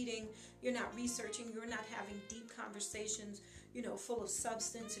reading, you're not researching, you're not having deep conversations, full of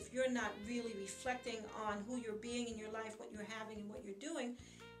substance, if you're not really reflecting on who you're being in your life, what you're having and what you're doing,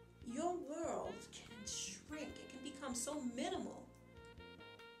 your world can shrink. It can become so minimal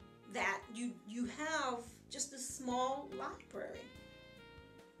that you have just a small library.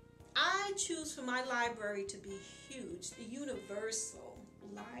 I choose for my library to be huge, the universal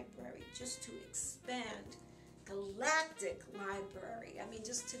library, just to expand, galactic library. I mean,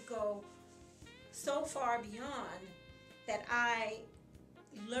 just to go so far beyond that I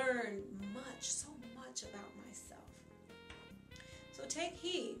learn so much about myself. So take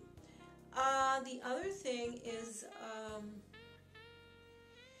heed. The other thing is,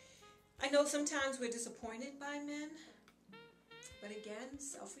 I know sometimes we're disappointed by men, but again,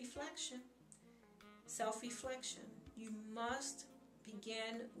 self-reflection. Self-reflection. You must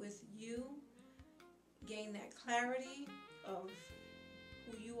begin with you, gain that clarity of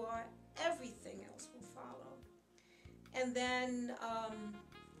who you are. Everything else will follow. And then,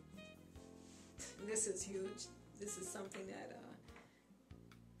 this is huge. This is something that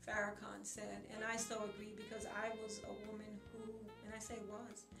Farrakhan said, and I so agree, because I was a woman who, and I say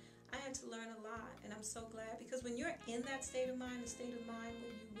was, I had to learn a lot, and I'm so glad, because when you're in that state of mind, the state of mind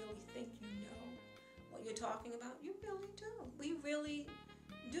where you really think you know what you're talking about, you really do. We really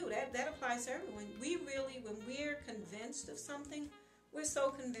that applies to everyone. We really, when we're convinced of something, we're so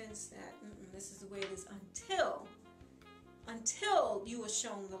convinced that this is the way it is until you are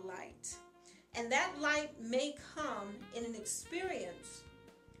shown the light. And that light may come in an experience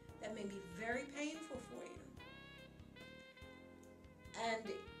that may be very painful for you.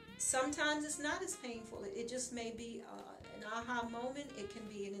 And sometimes it's not as painful. It just may be an aha moment. It can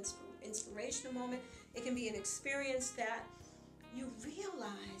be an inspirational moment. It can be an experience that you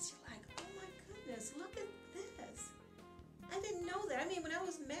realize, you're like, oh my goodness, look at this. I didn't know that. I mean, when I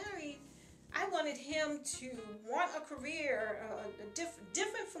was married, I wanted him to want a career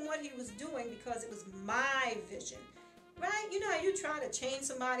different from what he was doing because it was my vision, right? You know how you try to change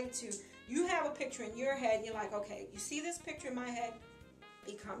somebody to, you have a picture in your head, and you're like, okay, you see this picture in my head?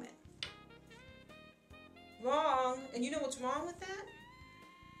 Become it. Wrong. And you know what's wrong with that?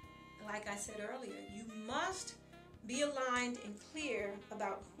 Like I said earlier, you must be aligned and clear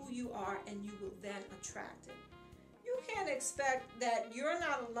about who you are, and you will then attract it. You can't expect that you're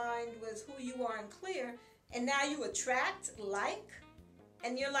not aligned with who you are and clear, and now you attract like,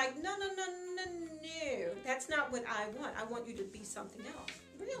 and you're like, no. That's not what I want. I want you to be something else.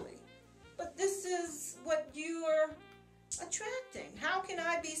 Really? But this is what you're attracting. How can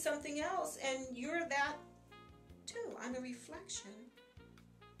I be something else and you're that too? I'm a reflection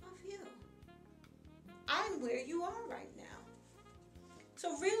of you. I'm where you are right now.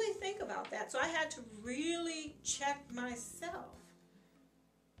 So really think about that. So I had to really check myself.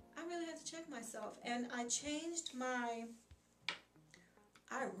 I really had to check myself. And I changed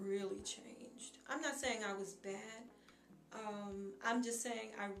I really changed. I'm not saying I was bad. I'm just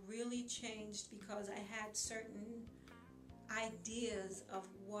saying I really changed because I had certain ideas of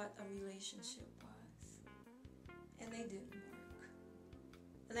what a relationship was. And they didn't work.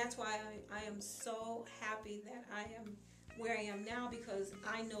 And that's why I am so happy that I am where I am now, because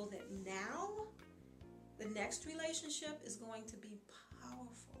I know that now the next relationship is going to be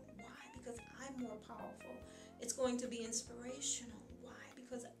powerful. Why? Because I'm more powerful. It's going to be inspirational. Why?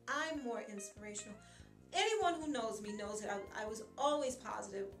 Because I'm more inspirational. Anyone who knows me knows that I was always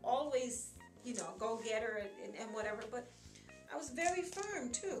positive, always, go-getter and whatever, but I was very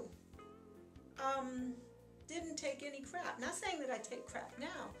firm too. Didn't take any crap. Not saying that I take crap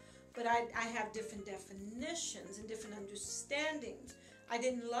now, but I have different definitions and different understandings. I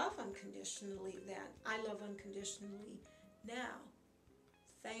didn't love unconditionally then. I love unconditionally now.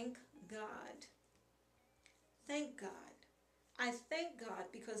 Thank God. Thank God. I thank God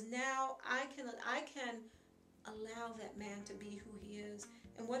because now I can allow that man to be who he is.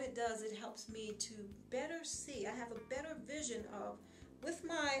 And what it does, it helps me to better see. I have a better vision of, with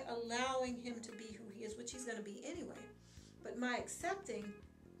my allowing him to be who he is, which he's going to be anyway, but my accepting,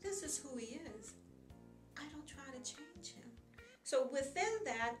 this is who he is. I don't try to change him. So within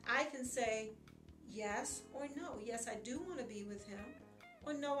that, I can say yes or no. Yes, I do want to be with him,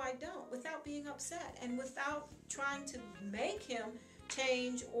 or no, I don't, without being upset and without trying to make him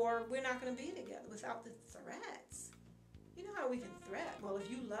change, or we're not going to be together, without the threats. You know how we can threat? Well, if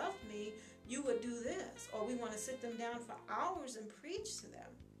you loved me, you would do this. Or we want to sit them down for hours and preach to them.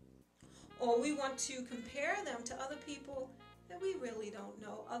 Or we want to compare them to other people that we really don't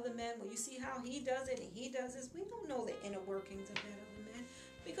know. Other men, well, you see how he does it and he does this. We don't know the inner workings of that other man.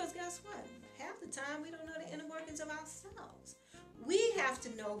 Because guess what? Half the time we don't know the inner workings of ourselves. We have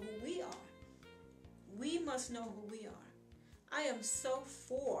to know who we are. We must know who we are. I am so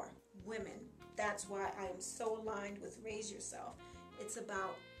for women. That's why I am so aligned with Raise Yourself. It's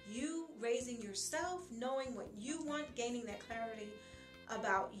about you raising yourself, knowing what you want, gaining that clarity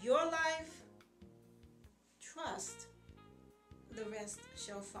about your life. Trust, the rest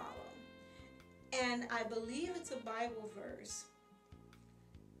shall follow. And I believe it's a Bible verse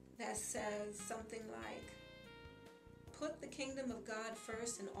that says something like, put the kingdom of God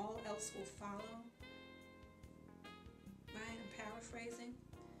first and all else will follow. Right? I'm paraphrasing.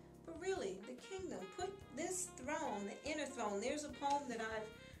 But really, the kingdom, put this throne, the inner throne. There's a poem that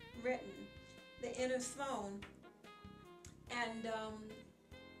I've written, the inner throne. And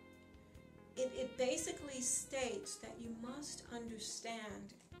it basically states that you must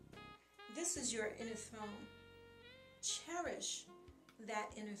understand this is your inner throne. Cherish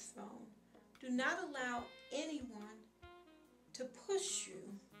that inner throne. Do not allow anyone to push you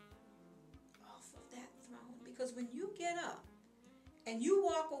off of that throne. Because when you get up and you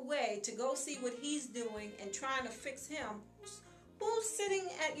walk away to go see what he's doing and trying to fix him, who's sitting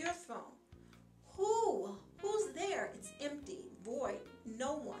at your throne? Who's there? It's empty, void,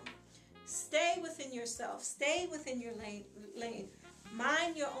 no one. Stay within yourself. Stay within your lane.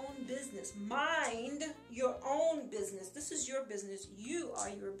 Mind your own business. Mind your own business. This is your business. You are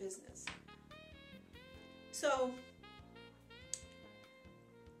your business. So,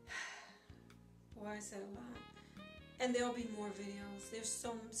 boy, I said a lot. And there'll be more videos. There's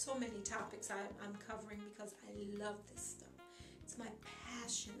so many topics I'm covering because I love this stuff. It's my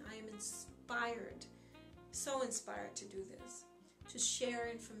passion. I am inspired, so inspired to do this, to share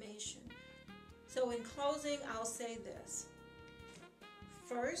information. So in closing, I'll say this.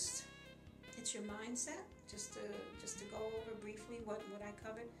 First, it's your mindset. Just to go over briefly what I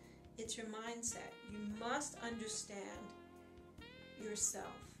covered. It's your mindset. You must understand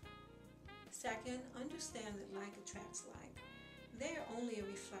yourself. Second, understand that like attracts like. They're only a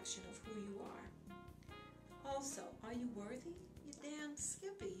reflection of who you are. Also, are you worthy? You damn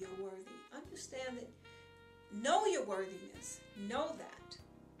skippy, you're worthy. Understand that. Know your worthiness. Know that.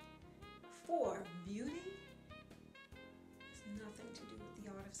 4, beauty has nothing to do with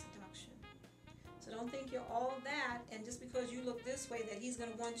the art of seduction. So don't think you're all of that, and just because you look this way that he's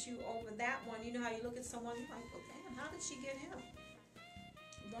going to want you over that one. You know how you look at someone, you're like, well, damn, how did she get him?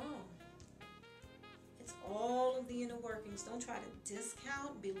 Wrong. It's all of the inner workings. Don't try to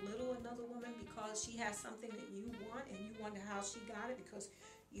discount, belittle another woman because she has something that you want and you wonder how she got it because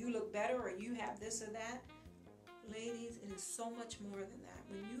you look better or you have this or that. Ladies, it is so much more than that.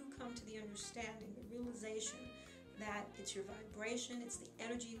 When you come to the understanding, the realization that it's your vibration, it's the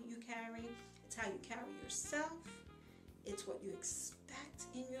energy that you carry, it's how you carry yourself, it's what you expect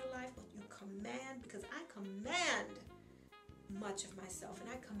in your life, what you command, because I command much of myself and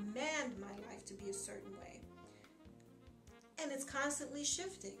I command my life to be a certain way. And it's constantly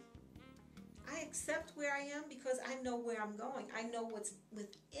shifting. I accept where I am because I know where I'm going. I know what's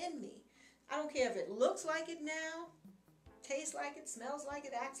within me. I don't care if it looks like it now, tastes like it, smells like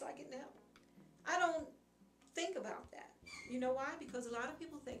it, acts like it now. I don't think about that. You know why? Because a lot of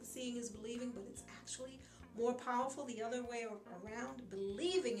people think seeing is believing, but it's actually more powerful the other way around.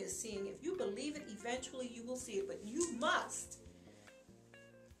 Believing is seeing. If you believe it, eventually you will see it. But you must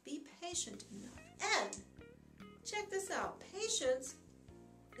be patient enough. And check this out. Patience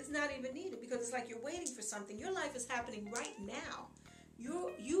is not even needed because it's like you're waiting for something. Your life is happening right now.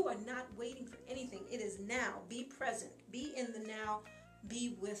 You are not waiting for anything. It is now. Be present. Be in the now.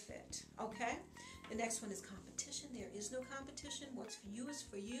 Be with it. Okay? The next one is competition. There is no competition. What's for you is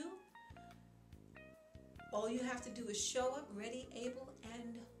for you. All you have to do is show up, ready, able,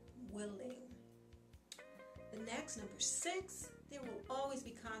 and willing. The next, number 6, there will always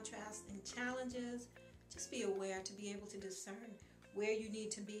be contrasts and challenges. Just be aware to be able to discern where you need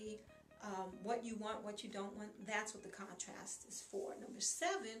to be, what you want, what you don't want. That's what the contrast is for. Number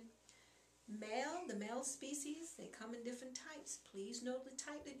 7, the male species, they come in different types. Please know the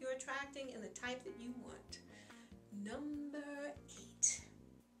type that you're attracting and the type that you want. Number 8,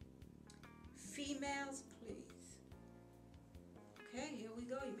 females, please. Okay, here we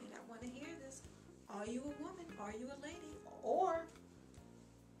go. You may not want to hear this. Are you a woman? Are you a lady? Or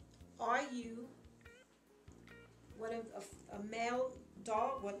are you what a male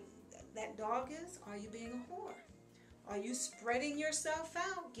dog, what that dog is? Are you being a whore? Are you spreading yourself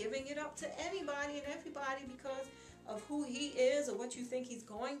out, giving it up to anybody and everybody because of who he is or what you think he's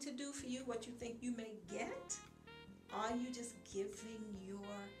going to do for you, what you think you may get? Are you just giving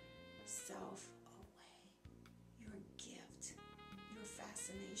yourself away? Your gift, your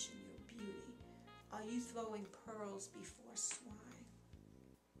fascination, your beauty. Are you throwing pearls before swine?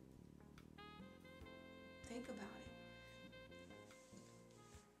 Think about it.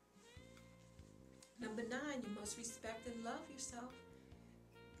 Number 9, you must respect and love yourself.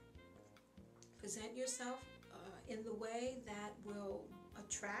 Present yourself in the way that will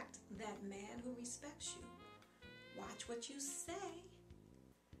attract that man who respects you. Watch what you say.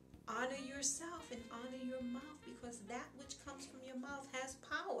 Honor yourself and honor your mouth because that which comes from your mouth has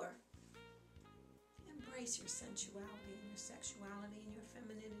power. Embrace your sensuality and your sexuality and your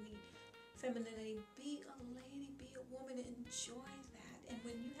femininity. Be a lady, be a woman, enjoy that. And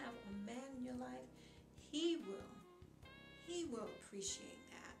when you have a man in your life, he will appreciate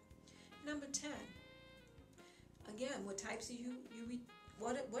that. Number 10. Again, what types of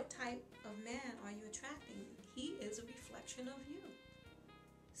what type of man are you attracting? He is a reflection of you.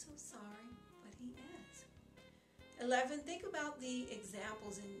 So sorry, but he is. 11. Think about the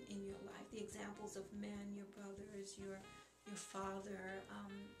examples in your life, the examples of men, your brothers, your father,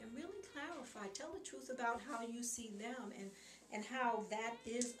 and really clarify. Tell the truth about how you see them and how that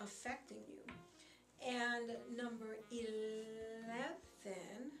is affecting you. And number 11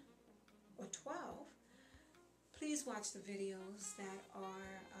 or 12, please watch the videos that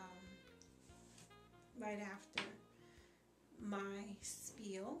are right after my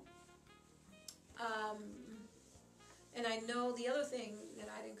spiel. And I know the other thing that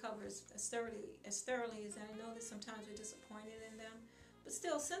I didn't cover as thoroughly is that I know that sometimes we're disappointed in them, but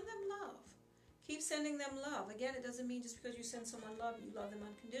still send them love. Keep sending them love. Again, it doesn't mean just because you send someone love, you love them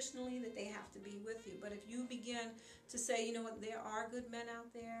unconditionally, that they have to be with you. But if you begin to say, you know what, there are good men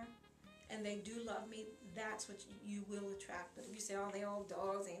out there, and they do love me, that's what you will attract. But if you say, oh, they all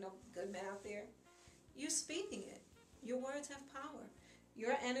dogs, ain't no good men out there, you're speaking it. Your words have power.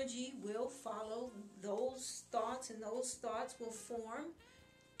 Your energy will follow those thoughts, and those thoughts will form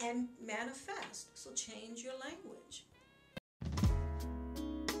and manifest. So change your language.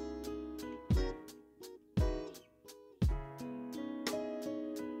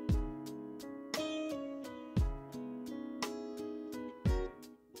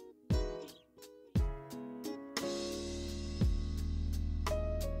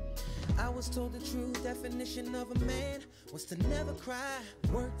 I was told the true definition of a man was to never cry,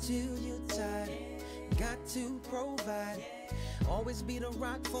 work till you're tired, got to provide, always be the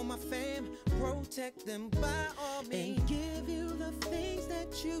rock for my fam, protect them by all means, and give you the things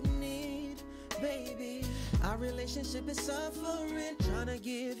that you need, baby. Our relationship is suffering, trying to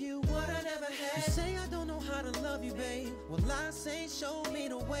give you what I never had. You say I don't know how to love you, babe. Well, I say show me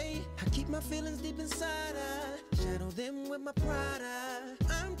the way. I keep my feelings deep inside, I shadow them with my pride.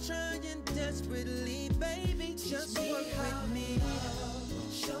 I'm trying desperately, baby, just work with me.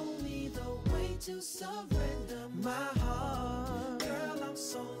 Show me the way to surrender my heart. Girl, I'm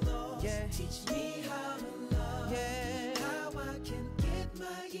so lost. Yeah. Teach me how to love. Yeah. How I can get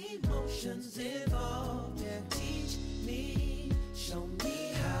my emotions involved. Yeah. Teach me, show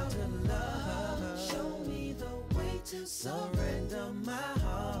me how to love. Show me the way to surrender my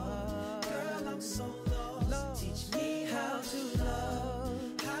heart. Girl, I'm so lost. Teach me how to love.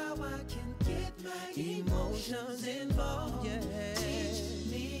 How I can get my emotions involved. Yeah. Teach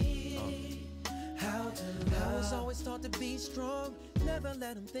me how to love. I was always taught to be strong. Never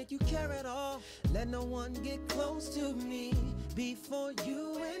let them think you care at all. Let no one get close to me before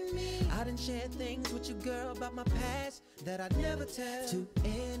you and me. I done shared things with you, girl, about my past that I'd never tell to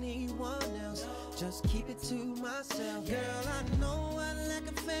anyone else. Just keep it to myself. Girl, I know I lack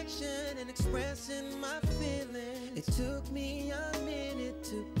affection and expressing my feelings. It took me a minute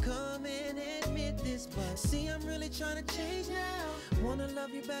to come and admit this, but see, I'm really trying to change now. Wanna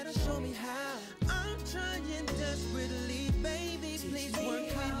love you better, show me how. I'm trying desperately, baby, please work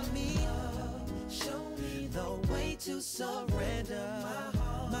with me. Show me the way to surrender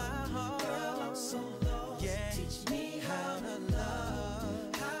my heart. Girl, I'm so lost. Yeah. Teach me how to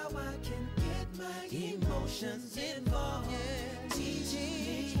love. How I can get my emotions involved. Yeah.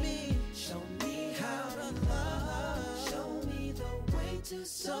 Teach me. Show me how to love. Show me the way to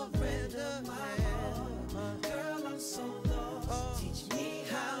surrender my heart. Girl, I'm so lost. Teach me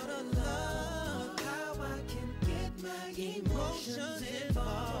how to love. How I can get my emotions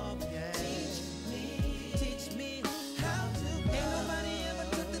involved. Yeah. Teach me how to love. Ain't nobody ever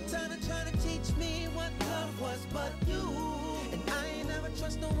took the time to try to teach me what love was but you. And I ain't never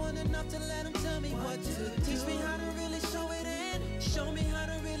trust no one enough to let him tell me what to do. Teach me how to really show it in. Show me how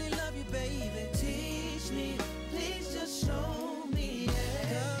to really love you, baby. Teach me, please just show me. Yeah.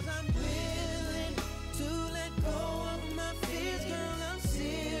 'Cause I'm willing to let go of my fears, girl. I'm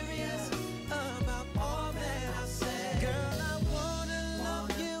serious about all that I said. Girl, I wanna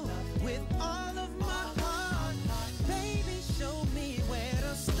love you with all of my heart. Baby, show me where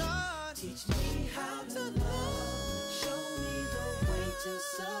to start. Teach me how to love. Show me the way to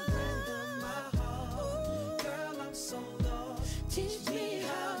surrender my heart. Girl, I'm so lost. Teach me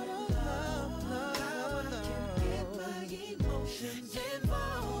how to love. How I can get my emotions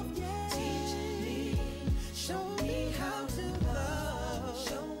involved. Yeah. Teach me, show me how to love.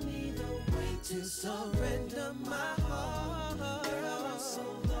 Show me the way to surrender my heart. Girl, I'm so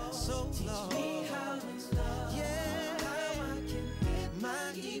lost. Teach me how to love. Yeah. How I can get my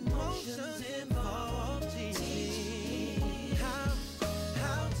emotions involved. Teach me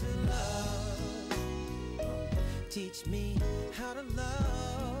how to love. Teach me how to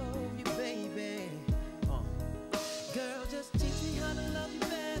love.